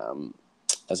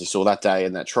as he saw that day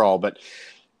in that trial. But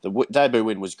the debut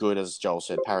win was good, as Joel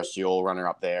said. Paris Dior, runner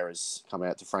up there, has come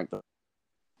out to frank the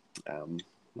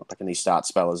not picking these start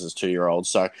spellers as 2-year-olds.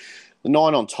 So the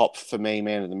 9 on top for me,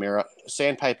 Man in the Mirror.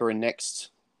 Sandpaper in next.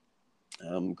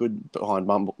 Good behind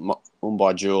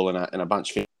Mumbai Jewel and a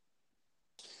bunch of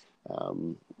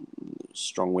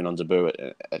strong win on debut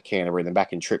at Canterbury, then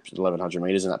back in trip at 1,100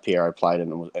 metres in that Piero Plate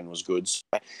and was good. So,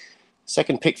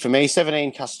 second pick for me,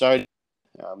 17 Custodian,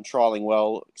 trialling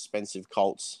well, expensive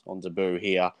colts on debut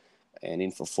here, and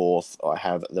in for 4th, I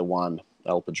have the 1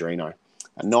 El Padrino.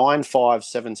 9, 5,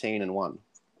 17 and 1.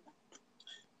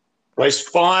 Race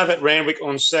 5 at Randwick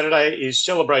on Saturday is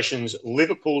Celebration's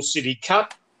Liverpool City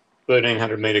Cup,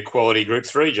 1,300 metre quality Group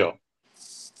 3, Joel.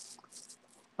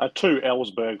 2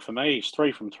 Ellsberg for me. He's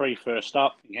 3 from 3 first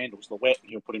up. He handles the wet.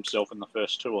 He'll put himself in the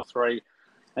first 2 or 3.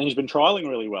 And he's been trialling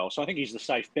really well. So I think he's the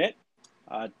safe bet.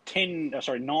 9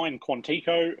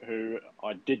 Quantico, who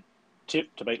I did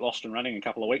tip to beat Lost and Running a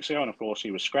couple of weeks ago. And of course,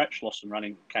 he was scratched. Lost and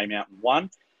Running came out and won.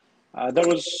 I'm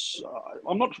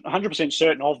not 100%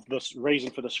 certain of the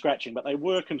reason for the scratching, but they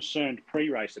were concerned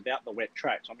pre-race about the wet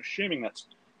tracks. I'm assuming that's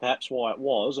perhaps why it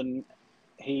was. And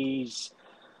he's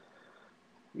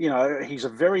a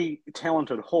very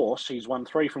talented horse. He's won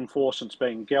 3 from 4 since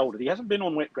being gelded. He hasn't been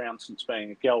on wet ground since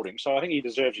being a gelding, so I think he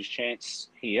deserves his chance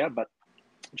here, but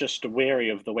just wary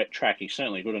of the wet track. He's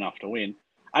certainly good enough to win.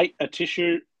 8 A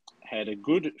Tissue had a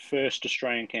good first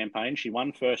Australian campaign. She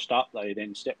won first up. They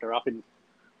then stepped her up in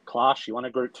class. She won a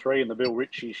Group 3 in the Bill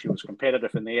Ritchie. She was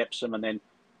competitive in the Epsom, and then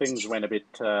things went a bit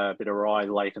awry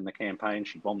late in the campaign.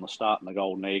 She bombed the start in the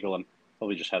Golden Eagle and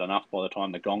probably just had enough by the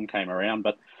time the gong came around.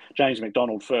 But James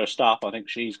McDonald first up, I think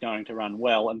she's going to run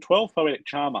well. And 12 Poetic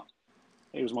Charmer,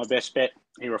 he was my best bet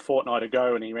here a fortnight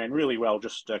ago, and he ran really well.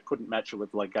 Just couldn't match it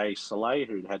with Legay Soleil,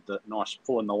 who had the nice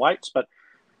pull in the weights. But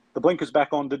the blinkers back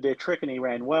on did their trick, and he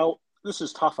ran well. This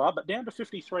is tougher, but down to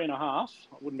 53.5. I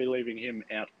wouldn't be leaving him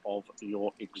out of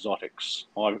your exotics.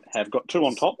 I have got 2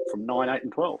 on top from 9, 8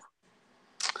 and 12.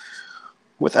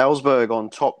 With Ellsberg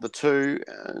on top, the 2,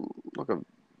 look a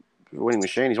winning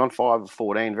machine. He's won 5 of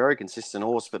 14. Very consistent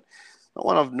horse, but not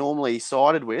one I've normally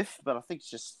sided with. But I think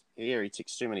it's just here he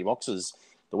ticks too many boxes.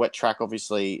 The wet track,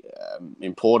 obviously,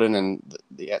 important, and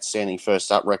the outstanding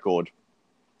first up record,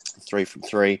 3 from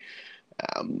 3.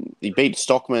 He beat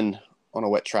Stockman on a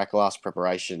wet track last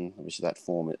preparation. Obviously, that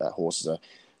horse is a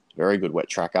very good wet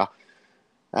tracker.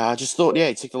 Just thought,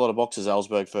 he ticked a lot of boxes,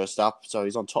 Ellsberg first up. So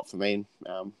he's on top for me.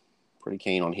 Pretty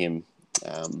keen on him.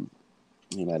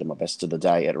 He made it my best of the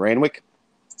day at Randwick.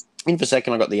 In for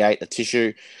second, I got the 8, the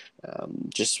Tissue.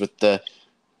 Just with the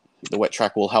wet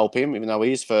track will help him, even though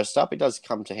he is first up. It does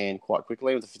come to hand quite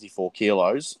quickly with the 54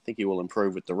 kilos. I think he will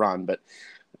improve with the run, but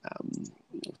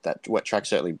that wet track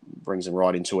certainly brings him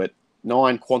right into it.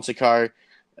 9, Quantico,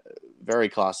 very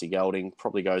classy gelding.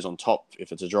 Probably goes on top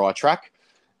if it's a dry track.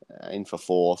 In for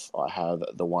 4th, I have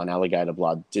the 1, Alligator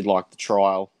Blood. Did like the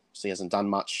trial. So he hasn't done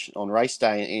much on race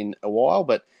day in a while,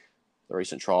 but the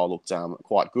recent trial looked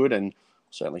quite good and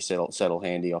certainly settle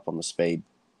handy up on the speed.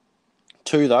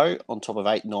 2, though, on top of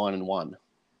 8, 9 and 1.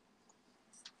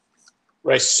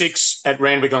 Race 6 at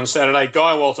Randwick on Saturday.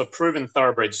 Guy Walter Proven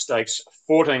Thoroughbred Stakes,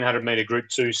 1,400 metre Group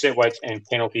 2, set weights and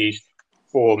penalties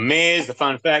for mares. The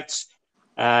fun facts,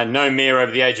 no mare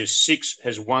over the age of 6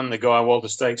 has won the Guy Walter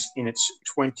Stakes in its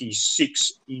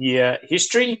 26-year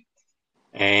history.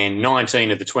 And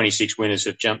 19 of the 26 winners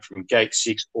have jumped from gate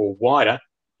 6 or wider,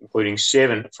 including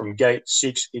 7 from gate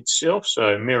 6 itself.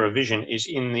 So Mirror Vision is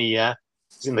in the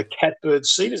catbird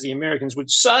seat, as the Americans would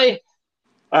say.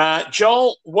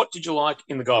 Joel, what did you like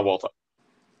in the Guy Walter?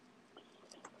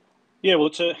 Yeah, well,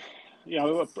 it's a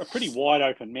pretty wide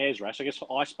open mares race. I guess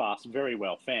Ice Bath's very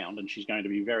well found, and she's going to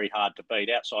be very hard to beat.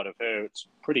 Outside of her, it's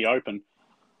pretty open.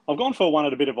 I've gone for one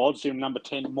at a bit of odds in number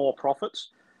 10, More Profits.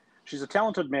 She's a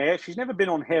talented mare. She's never been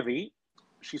on heavy.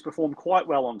 She's performed quite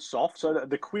well on soft. So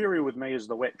the query with me is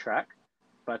the wet track.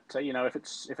 But, if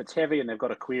it's heavy and they've got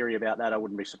a query about that, I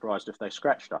wouldn't be surprised if they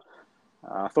scratched her.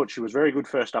 I thought she was very good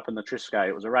first up in the Triscay.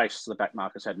 It was a race the back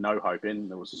markers had no hope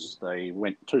in. They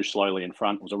went too slowly in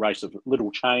front. It was a race of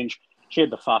little change. She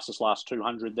had the fastest last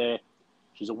 200 there.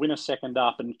 She's a winner second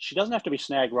up, and she doesn't have to be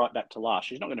snagged right back to last.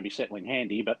 She's not going to be settling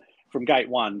handy, but from gate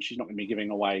 1, she's not going to be giving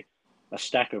away a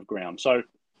stack of ground. So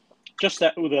just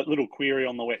that with a little query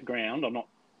on the wet ground, I'm not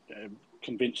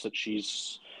convinced that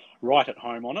she's right at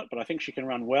home on it, but I think she can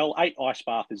run well. 8, Ice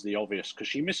Bath is the obvious because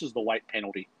she misses the weight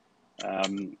penalty.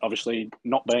 Obviously,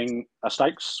 not being a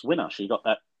stakes winner, she got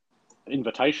that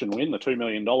invitation win, the $2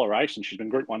 million race, and she's been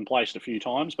Group 1 placed a few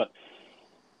times, but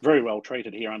very well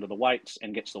treated here under the weights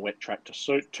and gets the wet track to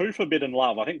suit. 2, Forbidden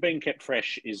Love. I think being kept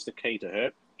fresh is the key to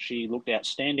her. She looked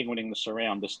outstanding winning the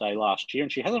Surround this day last year,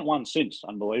 and she hasn't won since,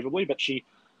 unbelievably, but she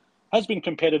has been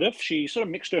competitive. She sort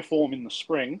of mixed her form in the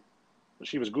spring, but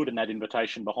she was good in that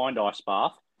invitation behind Ice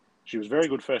Bath. She was very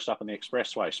good first up in the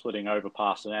Expressway, splitting over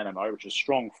past an Animo, which is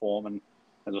strong form. And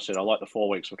as I said, I like the 4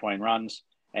 weeks between runs.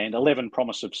 And 11,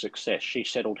 Promise of Success. She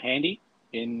settled handy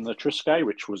in the Triscay,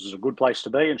 which was a good place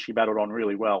to be, and she battled on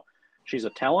really well. She's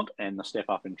a talent, and the step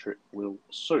up in trip will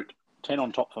suit. 10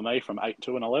 on top for me from 8,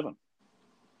 2 and 11.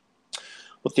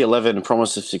 With the 11,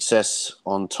 Promise of Success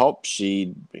on top,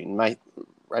 she'd been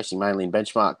racing mainly in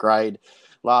benchmark grade.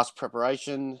 Last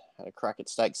preparation, had a crack at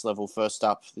stakes level first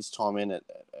up, this time in at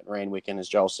Randwick, and as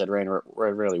Joel said, ran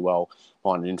really well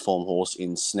behind an informed horse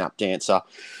in Snap Dancer.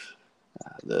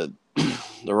 The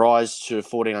the rise to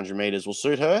 1,400 metres will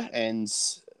suit her, and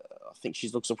I think she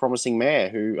looks a promising mare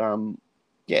who,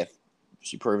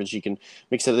 she's proven she can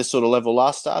mix at this sort of level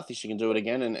last start. I think she can do it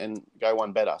again and go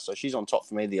one better. So she's on top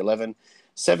for me, the 11.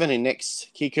 7 in next,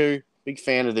 Kiku. Big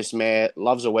fan of this mare.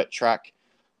 Loves a wet track.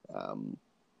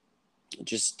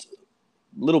 Just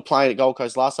little play at Gold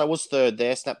Coast last. I was third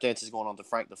there. Snapdance has gone on to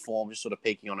frank the form, just sort of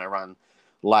peaking on her run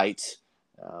late.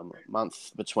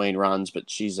 Month between runs, but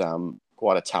she's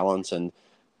quite a talent and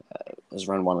has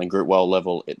run one in Group World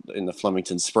level in the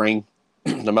Flemington Spring,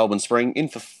 the Melbourne Spring. In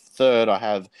for third, I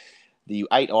have the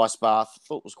 8 Ice Bath.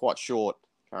 Thought was quite short,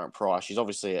 current price. She's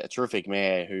obviously a terrific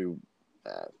mare who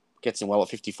gets in well at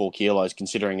 54 kilos,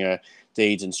 considering her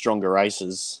deeds and stronger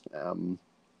races.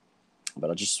 But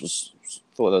I just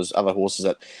thought there was other horses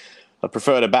that I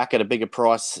prefer to back at a bigger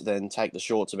price than take the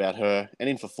shorts about her. And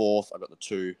in for fourth, I got the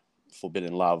 2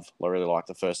 Forbidden Love. I really like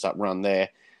the first up run there.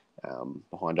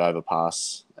 Behind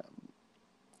Overpass.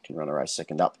 Can run a race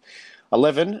second up.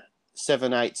 11,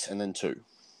 7, 8, and then 2.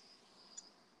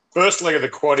 First leg of the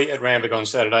quaddie at Randwick on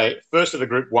Saturday. First of the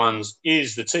Group 1s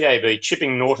is the TAB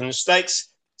Chipping Norton Stakes.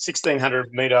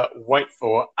 1,600 metre weight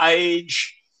for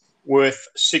age, worth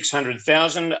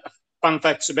 600,000. Fun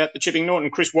facts about the Chipping Norton.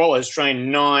 Chris Waller has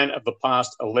trained 9 of the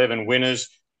past 11 winners.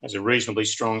 Has a reasonably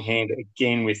strong hand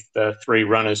again with 3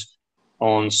 runners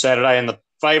on Saturday. And the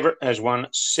favourite has won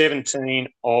 17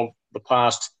 of the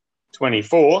past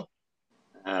 24.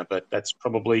 But that's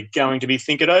probably going to be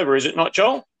think it over, is it not,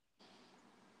 Joel?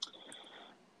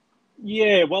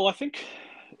 Yeah, well, I think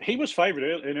he was favoured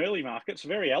in early markets.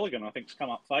 Very Elegant, I think, has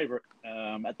come up favourite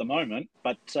at the moment.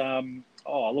 But,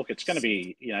 look, it's going to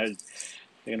be, they're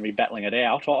going to be battling it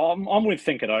out. I'm with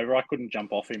think it over. I couldn't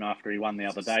jump off him after he won the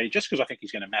other day, just because I think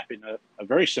he's going to map in a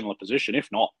very similar position,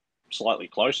 if not slightly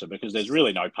closer, because there's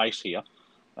really no pace here.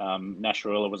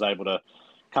 Nasrullah was able to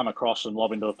come across and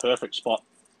lob into a perfect spot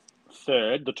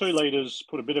third. The 2 leaders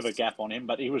put a bit of a gap on him,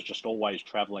 but he was just always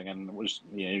travelling and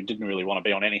didn't really want to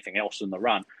be on anything else in the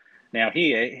run. Now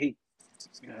here,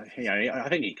 I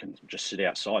think he can just sit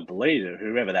outside the leader,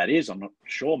 whoever that is. I'm not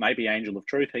sure. Maybe Angel of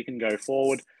Truth. He can go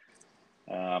forward.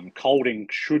 Colding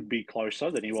should be closer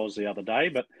than he was the other day,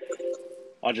 but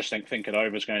I just think it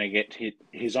over is going to get hit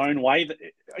his own way.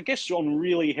 I guess on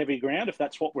really heavy ground, if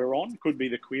that's what we're on, could be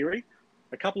the query.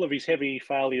 A couple of his heavy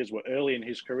failures were early in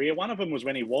his career. One of them was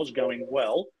when he was going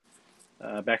well,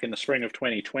 back in the spring of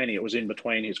 2020. It was in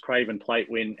between his Craven Plate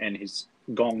win and his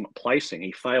Gong placing.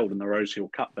 He failed in the Rosehill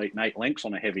Cup, beaten 8 lengths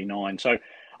on a heavy 9. So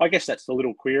I guess that's the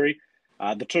little query.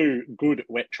 The 2 good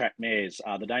wet track mares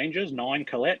are the Dangers. 9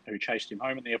 Colette, who chased him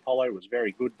home in the Apollo, was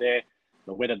very good there.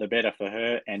 The wetter, the better for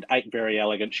her. And 8 Very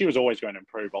Elegant. She was always going to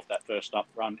improve off that first up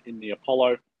run in the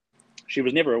Apollo. She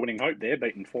was never a winning hope there,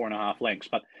 beaten 4.5 lengths.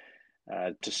 But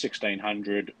to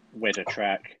 1,600, wetter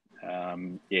track.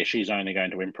 She's only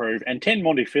going to improve. And 10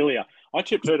 Montefilia. I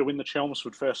tipped her to win the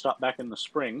Chelmsford first up back in the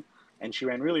spring, and she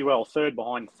ran really well, third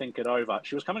behind Think It Over.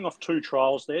 She was coming off 2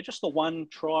 trials there, just the 1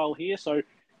 trial here. So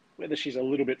whether she's a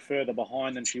little bit further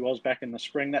behind than she was back in the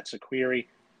spring, that's a query.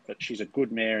 But she's a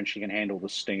good mare and she can handle the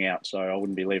sting out, so I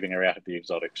wouldn't be leaving her out of the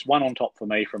exotics. 1 on top for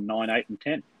me from 9, 8 and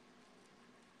 10.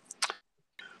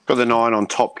 Got the 9 on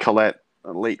top, Colette.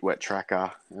 Elite wet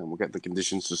tracker, and we'll get the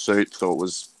conditions to suit. Thought it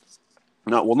was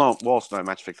whilst no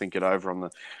match for Think It Over on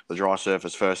the dry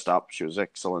surface first up, she was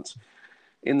excellent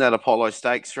in that Apollo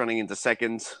Stakes, running into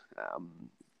second.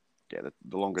 The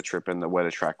longer trip and the wetter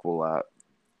track will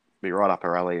be right up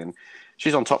her alley, and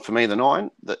she's on top for me. The 9,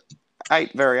 the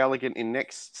 8, Very Elegant in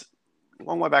next.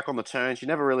 Long way back on the turn. She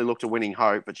never really looked a winning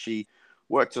hope, but she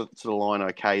worked to the line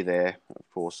okay there. Of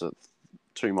course, a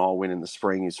 2-mile win in the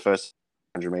spring, his first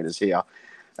 100 metres here.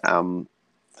 I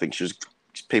think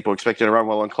people expected to run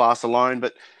well on class alone,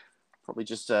 but probably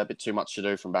just a bit too much to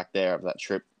do from back there of that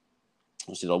trip.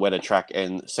 Obviously, the wetter track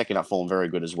and second up form very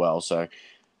good as well. So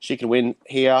she can win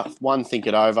here. 1, Think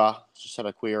It Over. Just had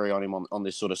a query on him on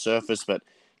this sort of surface, but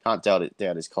can't doubt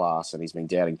his class, and he's been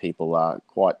doubting people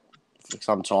quite for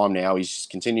some time now. He's just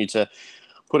continued to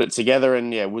put it together,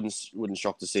 and wouldn't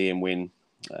shock to see him win.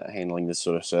 Handling this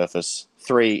sort of surface.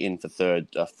 3 in for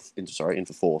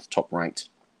fourth, top ranked.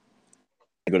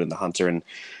 Good in the Hunter and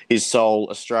his sole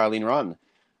Australian run.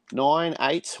 9,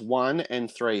 8, 1 and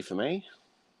 3 for me.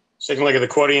 Second leg of the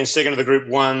quaddie and second of the Group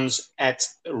 1s at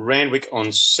Randwick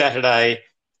on Saturday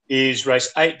is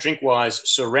race 8, Drinkwise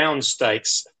Surround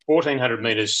Stakes, 1,400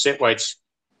 metres, set weights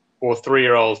for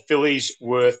 3-year-old fillies,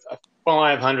 worth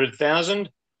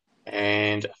 500,000.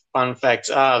 And fun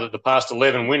facts are that the past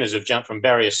 11 winners have jumped from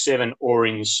barrier 7 or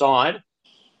inside.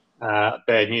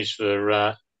 Bad news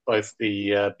for both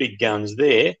the big guns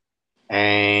there.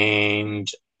 And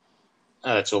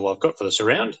That's all I've got for this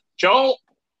round. Joel,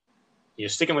 you're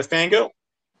sticking with Fangirl?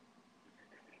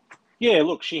 Yeah,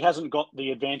 look, she hasn't got the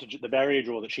advantage at the barrier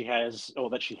draw that she has, or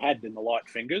that she had in the light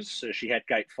fingers. So she had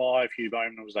gate 5. Hugh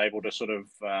Bowman was able to sort of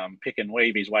pick and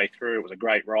weave his way through. It was a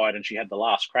great ride, and she had the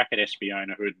last crack at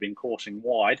Espiona, who had been coursing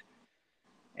wide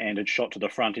and had shot to the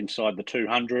front inside the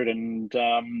 200.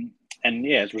 And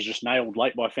yeah, it was just nailed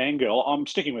late by Fangirl. I'm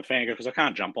sticking with Fangirl because I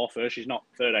can't jump off her. She's not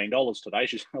 $13 today.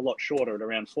 She's a lot shorter at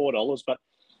around $4, but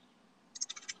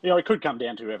it could come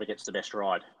down to whoever gets the best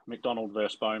ride. McDonald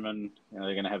versus Bowman, they're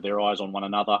going to have their eyes on one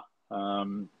another.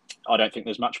 I don't think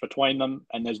there's much between them,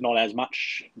 and there's not as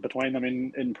much between them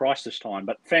in price this time.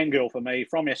 But Fangirl, for me,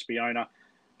 from Espiona,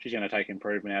 she's going to take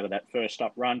improvement out of that first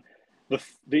up run.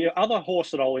 The other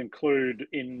horse that I'll include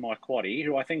in my quaddie,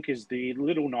 who I think is the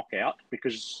little knockout,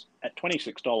 because at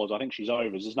 $26, I think she's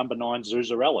overs, is number 9,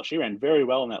 Zuzarella. She ran very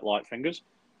well in that light fingers.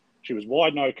 She was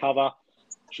wide, no cover.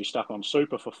 She's stuck on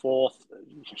super for 4th.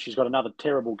 She's got another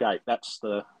terrible gate. That's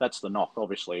the knock,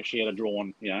 obviously. If she had a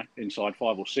drawn, inside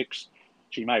 5 or 6,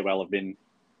 she may well have been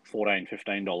 $14,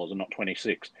 $15 and not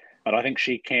 26. But I think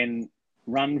she can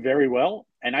run very well.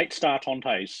 And 8-star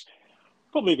Tonte's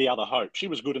probably the other hope. She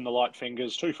was good in the light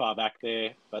fingers, too far back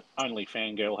there, but only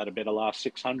Fangirl had a better last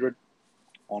 600.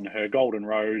 On her Golden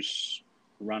Rose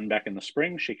run back in the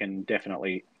spring, she can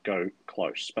definitely go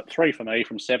close. But 3 for me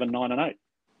from 7, 9 and 8.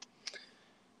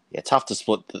 Yeah, tough to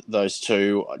split those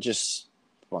two.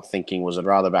 My thinking was I'd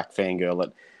rather back Fangirl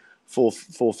at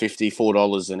 $4.50,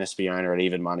 $4 than Espiona at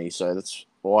even money. So that's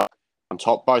why on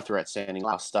top. Both are outstanding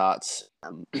last starts.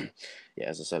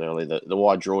 As I said earlier, the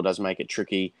wide draw does make it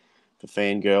tricky for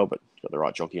Fangirl, but got the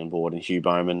right jockey on board in Hugh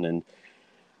Bowman, and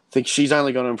I think she's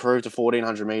only going to improve to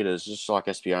 1,400 metres, just like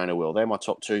Espiona will. They're my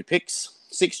top 2 picks.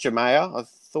 6, Jamea, I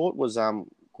thought was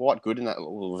quite good in that,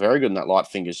 very good in that light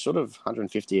fingers, sort of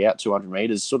 150 out, 200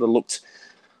 metres. Sort of looked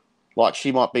like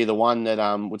she might be the one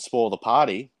that would spoil the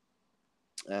party.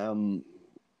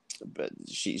 But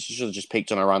she should have just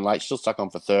peaked on her run late. She's still stuck on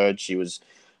for 3rd. She was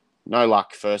no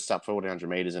luck first up, 1,400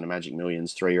 metres in a Magic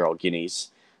Millions, 3-year-old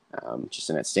guineas. Just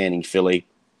an outstanding filly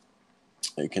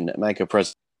who can make a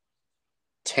present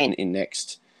 10 in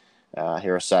next.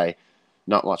 Here I say,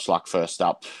 not much luck first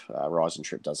up. Rise and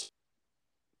Trip does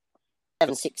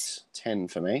 7, 6, 10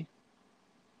 for me.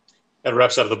 That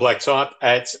wraps up the black type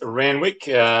at Randwick.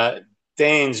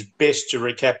 Dan's best to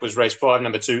recap was race 5,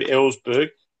 number 2,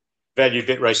 Ellsberg. Value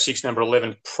bet race 6, number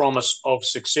 11, Promise of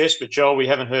Success. But Joel, we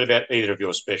haven't heard about either of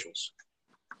your specials.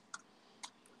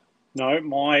 No,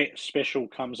 my special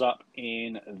comes up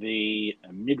in the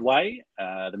Midway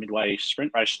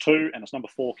Sprint Race 2, and it's number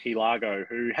 4, Key Largo,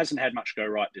 who hasn't had much go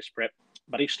right this prep,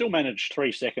 but he still managed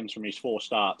 3 seconds from his 4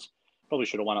 starts. Probably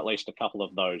should have won at least a couple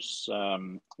of those. I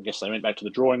guess they went back to the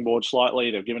drawing board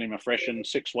slightly. They've given him a freshen,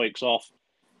 6 weeks off.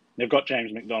 They've got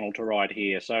James McDonald to ride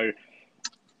here. So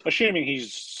assuming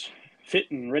he's fit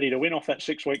and ready to win off that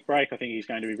 6-week break, I think he's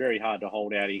going to be very hard to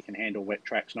hold out. He can handle wet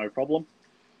tracks, no problem.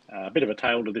 A bit of a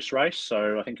tail to this race,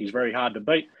 so I think he's very hard to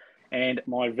beat. And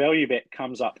my value bet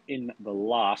comes up in the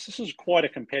last. This is quite a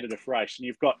competitive race, and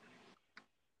you've got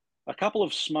a couple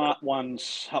of smart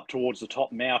ones up towards the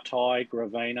top, Mautai,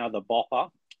 Gravina, the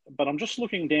Bopper. But I'm just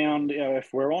looking down,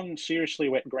 if we're on seriously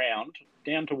wet ground,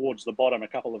 down towards the bottom, a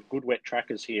couple of good wet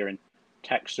trackers here in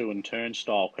Taxu and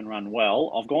Turnstile can run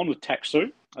well. I've gone with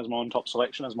Taxu as my on-top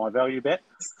selection, as my value bet.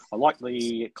 I like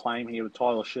the claim here with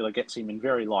Tyler Schiller, gets him in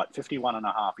very light,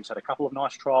 51.5. He's had a couple of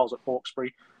nice trials at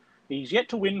Hawkesbury. He's yet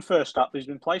to win first up. He's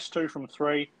been placed 2 from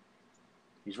 3.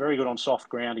 He's very good on soft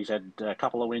ground. He's had a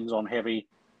couple of wins on heavy.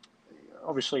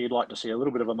 Obviously, you'd like to see a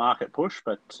little bit of a market push,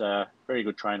 but very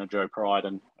good trainer, Joe Pride,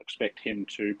 and expect him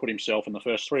to put himself in the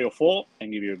first 3 or 4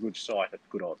 and give you a good sight at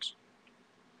good odds.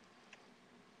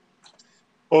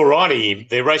 All righty.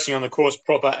 They're racing on the course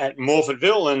proper at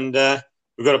Morfordville, and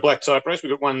we've got a black type race.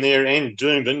 We've got one there and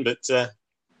Doomben, but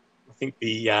I think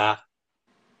the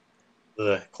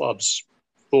club's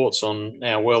thoughts on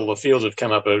how well the fields have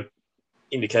come up are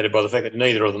indicated by the fact that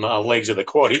neither of them are legs of the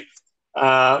quaddie.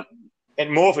 At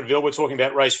Morfordville, we're talking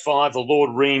about race 5, the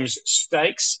Lord Reams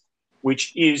Stakes,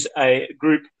 which is a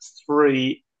Group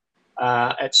 3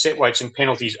 at set weights and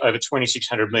penalties over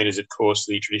 2,600 metres, of course,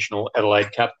 the traditional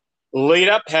Adelaide Cup lead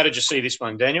up. How did you see this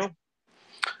one, Daniel?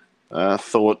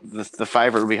 Thought the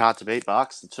favourite would be hard to beat,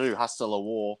 Bucks. The 2, Hustler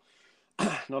War.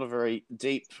 Not a very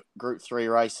deep Group 3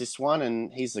 race, this one,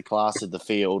 and he's the class of the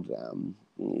field.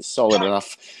 He's solid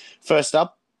enough. First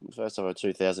up over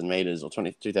 2,000 metres or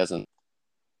 2,000,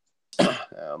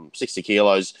 60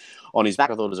 kilos on his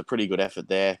back. I thought it was a pretty good effort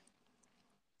there.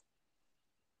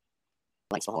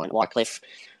 Thanks behind Wycliffe.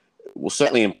 Will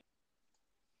certainly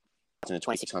in the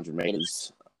 2,600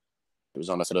 metres. It was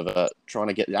on a sort of a trying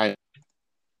to get the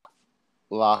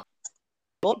last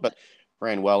thought, but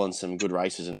ran well in some good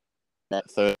races in that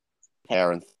third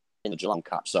power and in the Geelong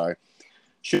Cup. So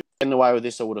should end away with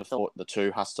this. I would have thought the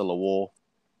 2 Hustler War.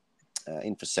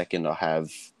 In for second, I have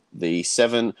the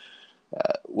 7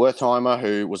 Wertheimer,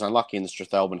 who was unlucky in the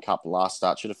Strathalbyn Cup last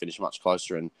start. Should have finished much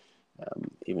closer and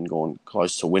even gone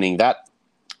close to winning that.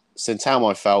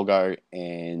 Centalmo Falgo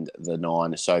and the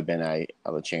 9 So Bene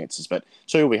are the chances, but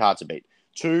 2 will be hard to beat.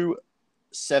 2,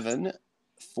 7,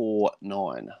 4,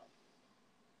 9.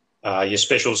 Your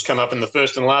specials come up in the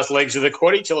first and last legs of the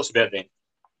quaddie. Tell us about them.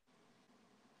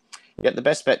 Yeah, the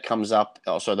best bet comes up.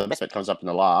 Oh, sorry, the best bet comes up in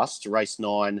the last. Race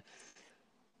 9,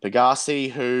 Pegasi,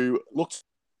 who looked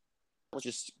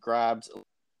just grabbed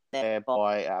there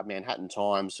by Manhattan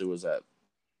Times, who was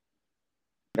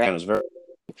very.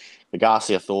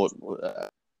 Pegasi, I thought, sort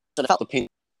of felt the pin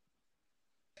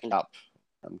up.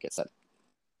 Gets that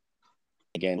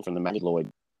again from the Matty Lloyd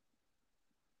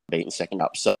beaten second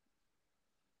up. So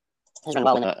he's run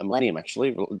well in a Millennium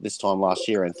actually this time last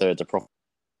year and third to Profit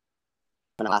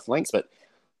 1.5 lengths, but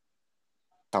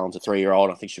talented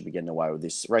 3-year-old I think should be getting away with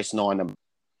this. Race 9, number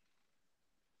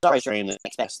race dream, the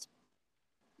next best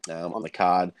on the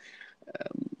card.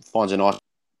 Finds a nice.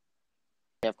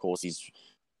 Of course, he's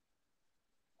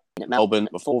at Melbourne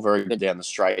before, very good down the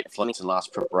straight. Flemington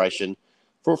last preparation.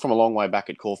 Brought from a long way back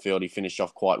at Caulfield, he finished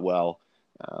off quite well.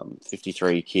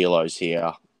 53 kilos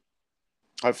here.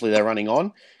 Hopefully they're running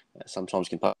on. Sometimes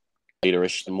can play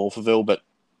leaderish than Morpherville, but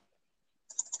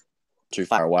too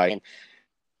far away. At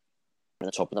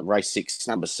the top of the race 6,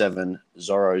 number 7,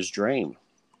 Zorro's Dream.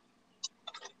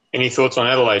 Any thoughts on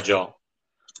Adelaide, Joel?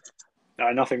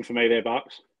 No, nothing for me there,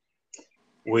 Bucks.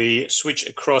 We switch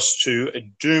across to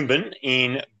Doomben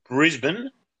in Brisbane,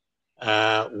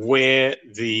 where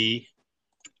the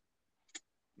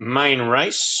main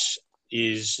race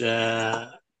is,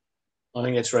 I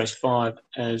think that's race 5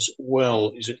 as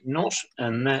well, is it not?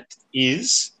 And that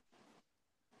is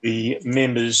the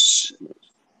members,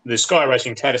 the Sky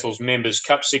Racing Tattersalls Members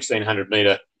Cup 1600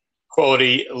 metre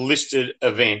quality listed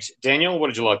event. Daniel, what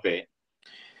did you like there?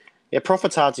 Yeah,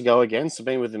 Profit's hard to go against. I've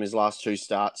been with him his last 2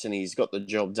 starts and he's got the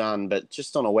job done, but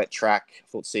just on a wet track, I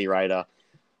thought Sea Raider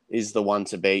is the one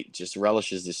to beat, just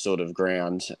relishes this sort of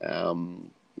ground.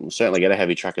 We'll certainly get a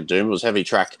heavy track at Doom. It was heavy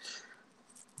track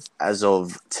as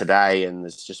of today and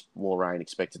there's just more rain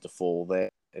expected to fall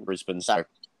there in Brisbane. So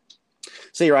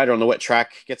Sea Raider on the wet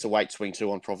track, gets a weight swing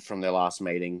too on Profit from their last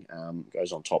meeting,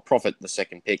 goes on top. Profit, the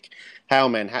second pick. Hale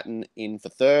Manhattan in for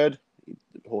third.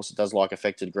 The horse that does like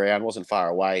affected ground, wasn't far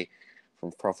away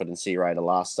from Profit and Sea Raider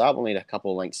last start. We'll need a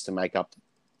couple of lengths to make up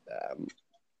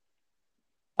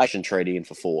Ocean Treaty in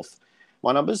for fourth.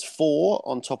 My number's 4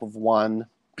 on top of 1,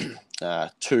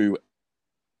 2.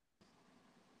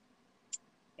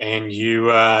 And you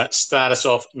start us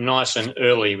off nice and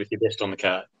early with your best on the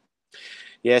card.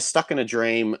 Yeah, Stuck in a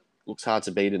Dream looks hard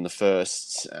to beat in the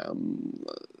first.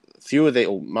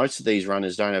 Most of these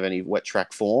runners don't have any wet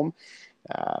track form.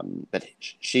 But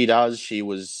she does. She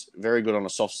was very good on a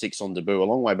soft 6 on debut, a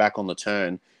long way back on the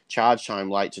turn, charged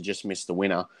home late to just miss the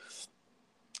winner.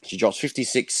 She drops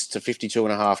 56 to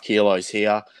 52.5 kilos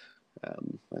here.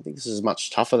 I think this is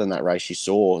much tougher than that race you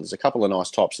saw. There's a couple of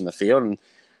nice tops in the field,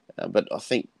 but I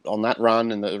think on that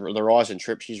run and the rise and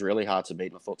trip, she's really hard to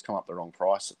beat. And I thought it's come up the wrong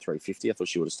price at $350. I thought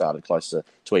she would have started closer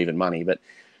to even money, but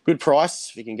good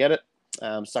price if you can get it.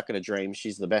 Stuck in a Dream.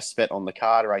 She's the best bet on the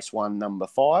card. Race 1, number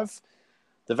 5.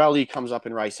 The value comes up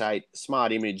in race 8.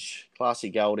 Smart Image, Classy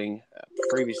Gelding,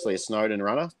 previously a Snowden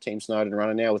runner, Team Snowden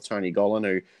runner now with Tony Gollan,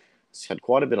 who's had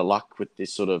quite a bit of luck with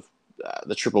this sort of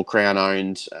the Triple Crown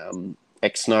owned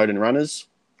ex-Snowden runners,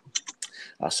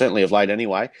 certainly of late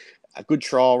anyway. A good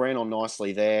trial, ran on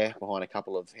nicely there behind a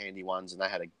couple of handy ones, and they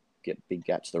had to get big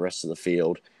gaps to the rest of the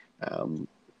field. I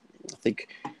think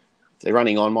if they're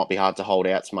running on, might be hard to hold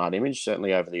out Smart Image,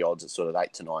 certainly over the odds at sort of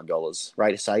 $8 to $9.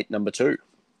 Race 8, number 2.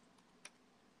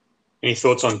 Any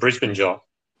thoughts on Brisbane, Joel?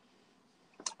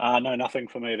 No, nothing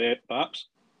for me there, Bucks.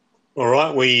 All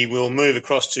right, we will move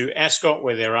across to Ascot,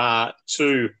 where there are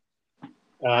 2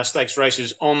 stakes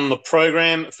races on the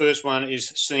program. First one is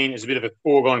seen as a bit of a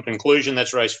foregone conclusion.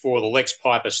 That's race 4, the Lex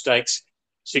Piper Stakes,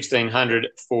 1600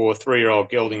 for 3-year-old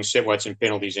gelding, set weights and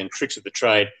penalties and tricks of the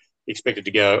trade. Expected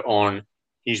to go on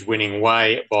his winning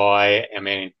way by our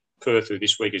man in Perth, who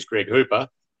this week is Greg Hooper,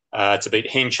 to beat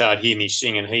Henchard, Hear Me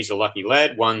Sing, and He's a Lucky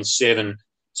Lad, 1, 7,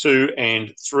 2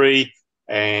 and 3.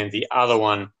 And the other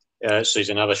one sees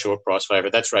another short price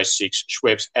favourite. That's race 6,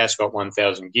 Schweppes Ascot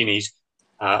 1,000 guineas,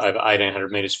 over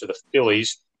 1,800 metres for the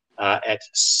fillies at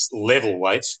level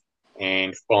weights.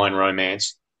 and Fine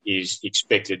Romance is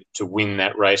expected to win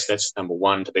that race. That's number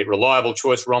 1 to beat. Reliable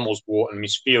Choice, Rommel's War and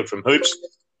Miss Field from Hoops,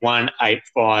 1, 8,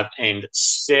 5 and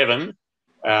 7.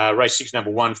 Race 6, number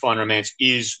 1, Fine Romance,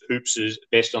 is Hoops'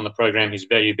 best on the program. His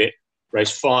value bet.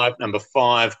 Race 5, number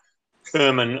 5,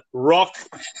 Kerman Rock.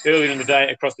 Earlier in the day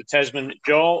across the Tasman,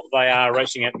 Joel, they are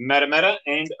racing at Matamata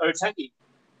and Otaki.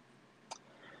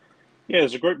 Yeah,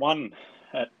 there's a Group 1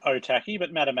 at Otaki,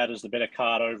 but Matamata's the better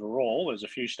card overall. There's a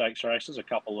few stakes races, a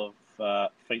couple of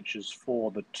features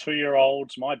for the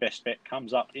 2-year-olds. My best bet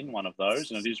comes up in one of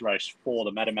those, and it is race 4,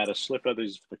 the Matamata Slipper.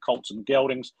 These are the Colts and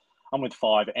Geldings. I'm with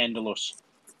 5, Andalus.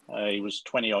 He was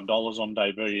 $20 on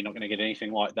debut. You're not going to get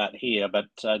anything like that here, but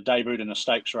debuted in a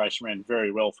stakes race, ran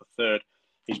very well for 3rd.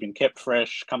 He's been kept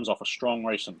fresh, comes off a strong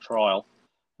recent trial.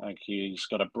 I think he's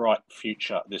got a bright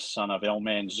future, this son of El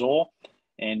Manzor.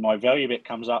 And my value bet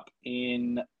comes up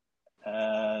in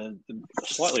the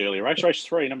slightly earlier race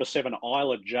 3, number 7,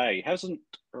 Isla J. Hasn't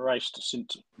raced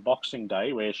since Boxing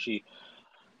Day, where she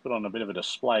put on a bit of a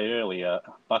display earlier,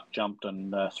 buck jumped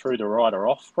and threw the rider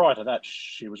off. Prior to that,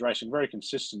 she was racing very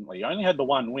consistently. Only had the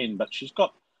 1 win, but she's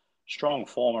got strong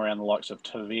form around the likes of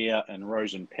Tavia and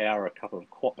Rosen Power, a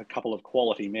couple of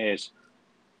quality mares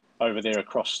over there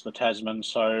across the Tasman.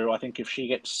 So I think if she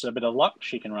gets a bit of luck,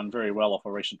 she can run very well off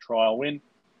a recent trial win.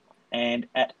 And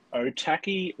at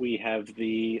Otaki, we have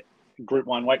the Group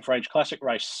 1 Weight for Age Classic,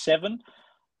 race 7.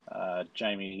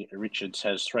 Jamie Richards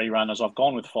has 3 runners. I've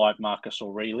gone with 5, Marcus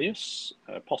Aurelius,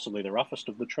 possibly the roughest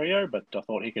of the trio, but I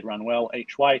thought he could run well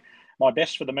each way. My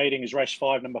best for the meeting is race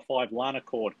 5, number 5, Lana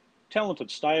Cord.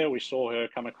 Talented stayer. We saw her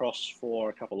come across for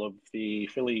a couple of the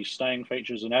filly staying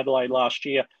features in Adelaide last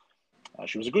year.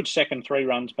 She was a good second 3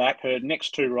 runs back. Her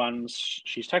next 2 runs,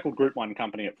 she's tackled Group 1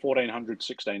 company at 1,400,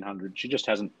 1,600. She just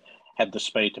hasn't had the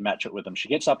speed to match it with them. She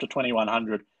gets up to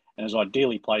 2,100 and is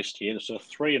ideally placed here. This is a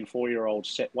 3 and 4-year-old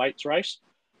set weights race.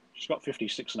 She's got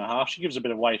 56.5. She gives a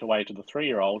bit of weight away to the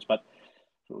 3-year-olds, but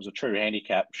if it was a true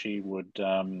handicap, she would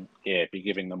be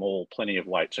giving them all plenty of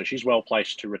weight. So she's well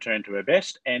placed to return to her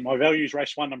best. And my value is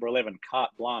race 1, number 11,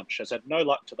 Carte Blanche. Has had no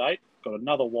luck to date. Got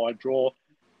another wide draw.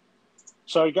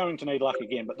 So going to need luck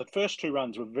again. But the first 2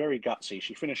 runs were very gutsy.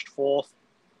 She finished 4th.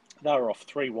 They were off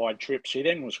 3 wide trips. She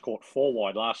then was caught 4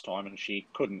 wide last time, and she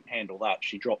couldn't handle that.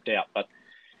 She dropped out. But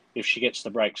if she gets the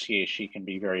breaks here, she can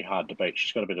be very hard to beat.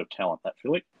 She's got a bit of talent, that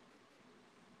filly.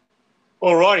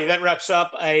 All righty, that wraps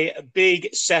up a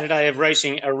big Saturday of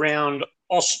racing around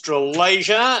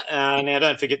Australasia. Now,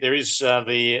 don't forget there is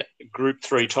the Group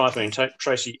 3 Typhoon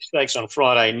Tracy Stakes on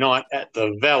Friday night at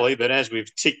the Valley, but as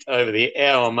we've ticked over the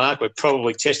hour mark, we're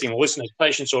probably testing the listeners'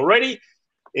 patience already.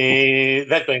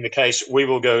 That being the case, we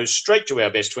will go straight to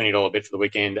our best $20 bet for the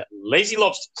weekend, Lazy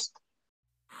Lobsters.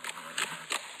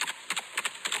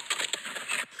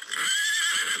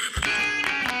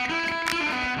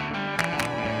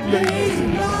 Lazy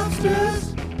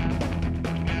Lobsters.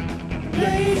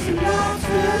 Lazy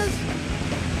Lobsters.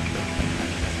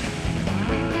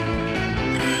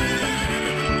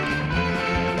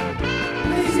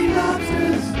 Lazy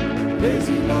Lobsters.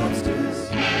 Lazy Lobsters.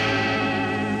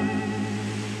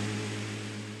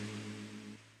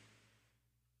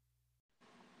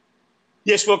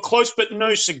 Yes, well, close but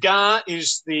no cigar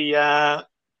is the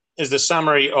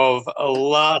summary of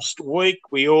last week.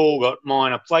 We all got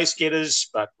minor place getters,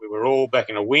 but we were all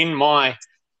backing a win. My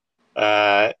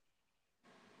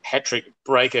hat-trick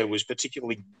breaker was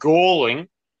particularly galling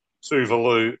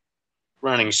Tuvalu,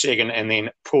 running second and then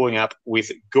pulling up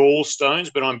with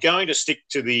gallstones. But I'm going to stick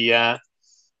to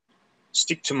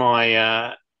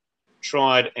my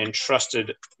tried and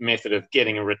trusted method of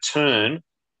getting a return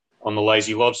on the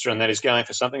Lazy Lobster, and that is going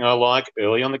for something I like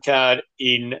early on the card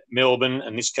in Melbourne.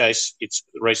 In this case, it's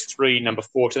race 3, number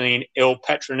 14, El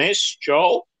Patroness.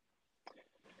 Joel?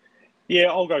 Yeah,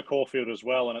 I'll go Caulfield as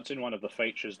well, and it's in one of the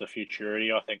features, the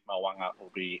Futurity. I think Mwanga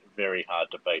will be very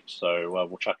hard to beat, so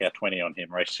we'll chuck our 20 on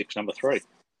him, race 6, number 3.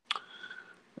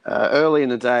 Early in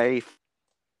the day,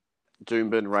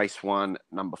 Doomben, race 1,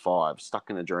 number 5, Stuck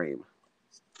in a Dream.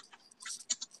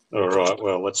 All right,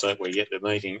 well, let's hope we get the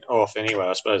meeting off anyway.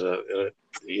 I suppose your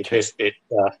best bet,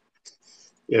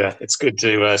 it's good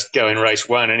to go in race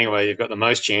 1 anyway. You've got the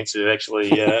most chance of actually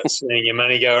seeing your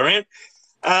money go around.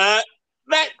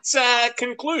 That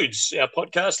concludes our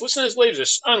podcast. Listeners, leaves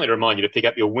us only to remind you to pick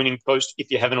up your winning post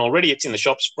if you haven't already. It's in the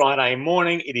shops Friday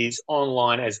morning. It is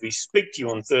online as we speak to you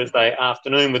on Thursday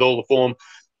afternoon with all the form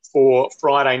for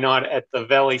Friday night at the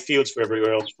Valley, Fields for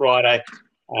everywhere else Friday,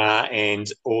 and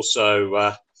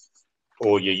also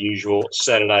all your usual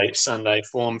Saturday, Sunday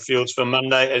form, fields for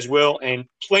Monday as well, and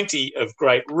plenty of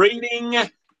great reading.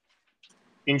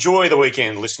 Enjoy the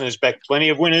weekend, listeners. Back plenty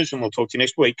of winners, and we'll talk to you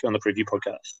next week on the Preview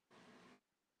Podcast.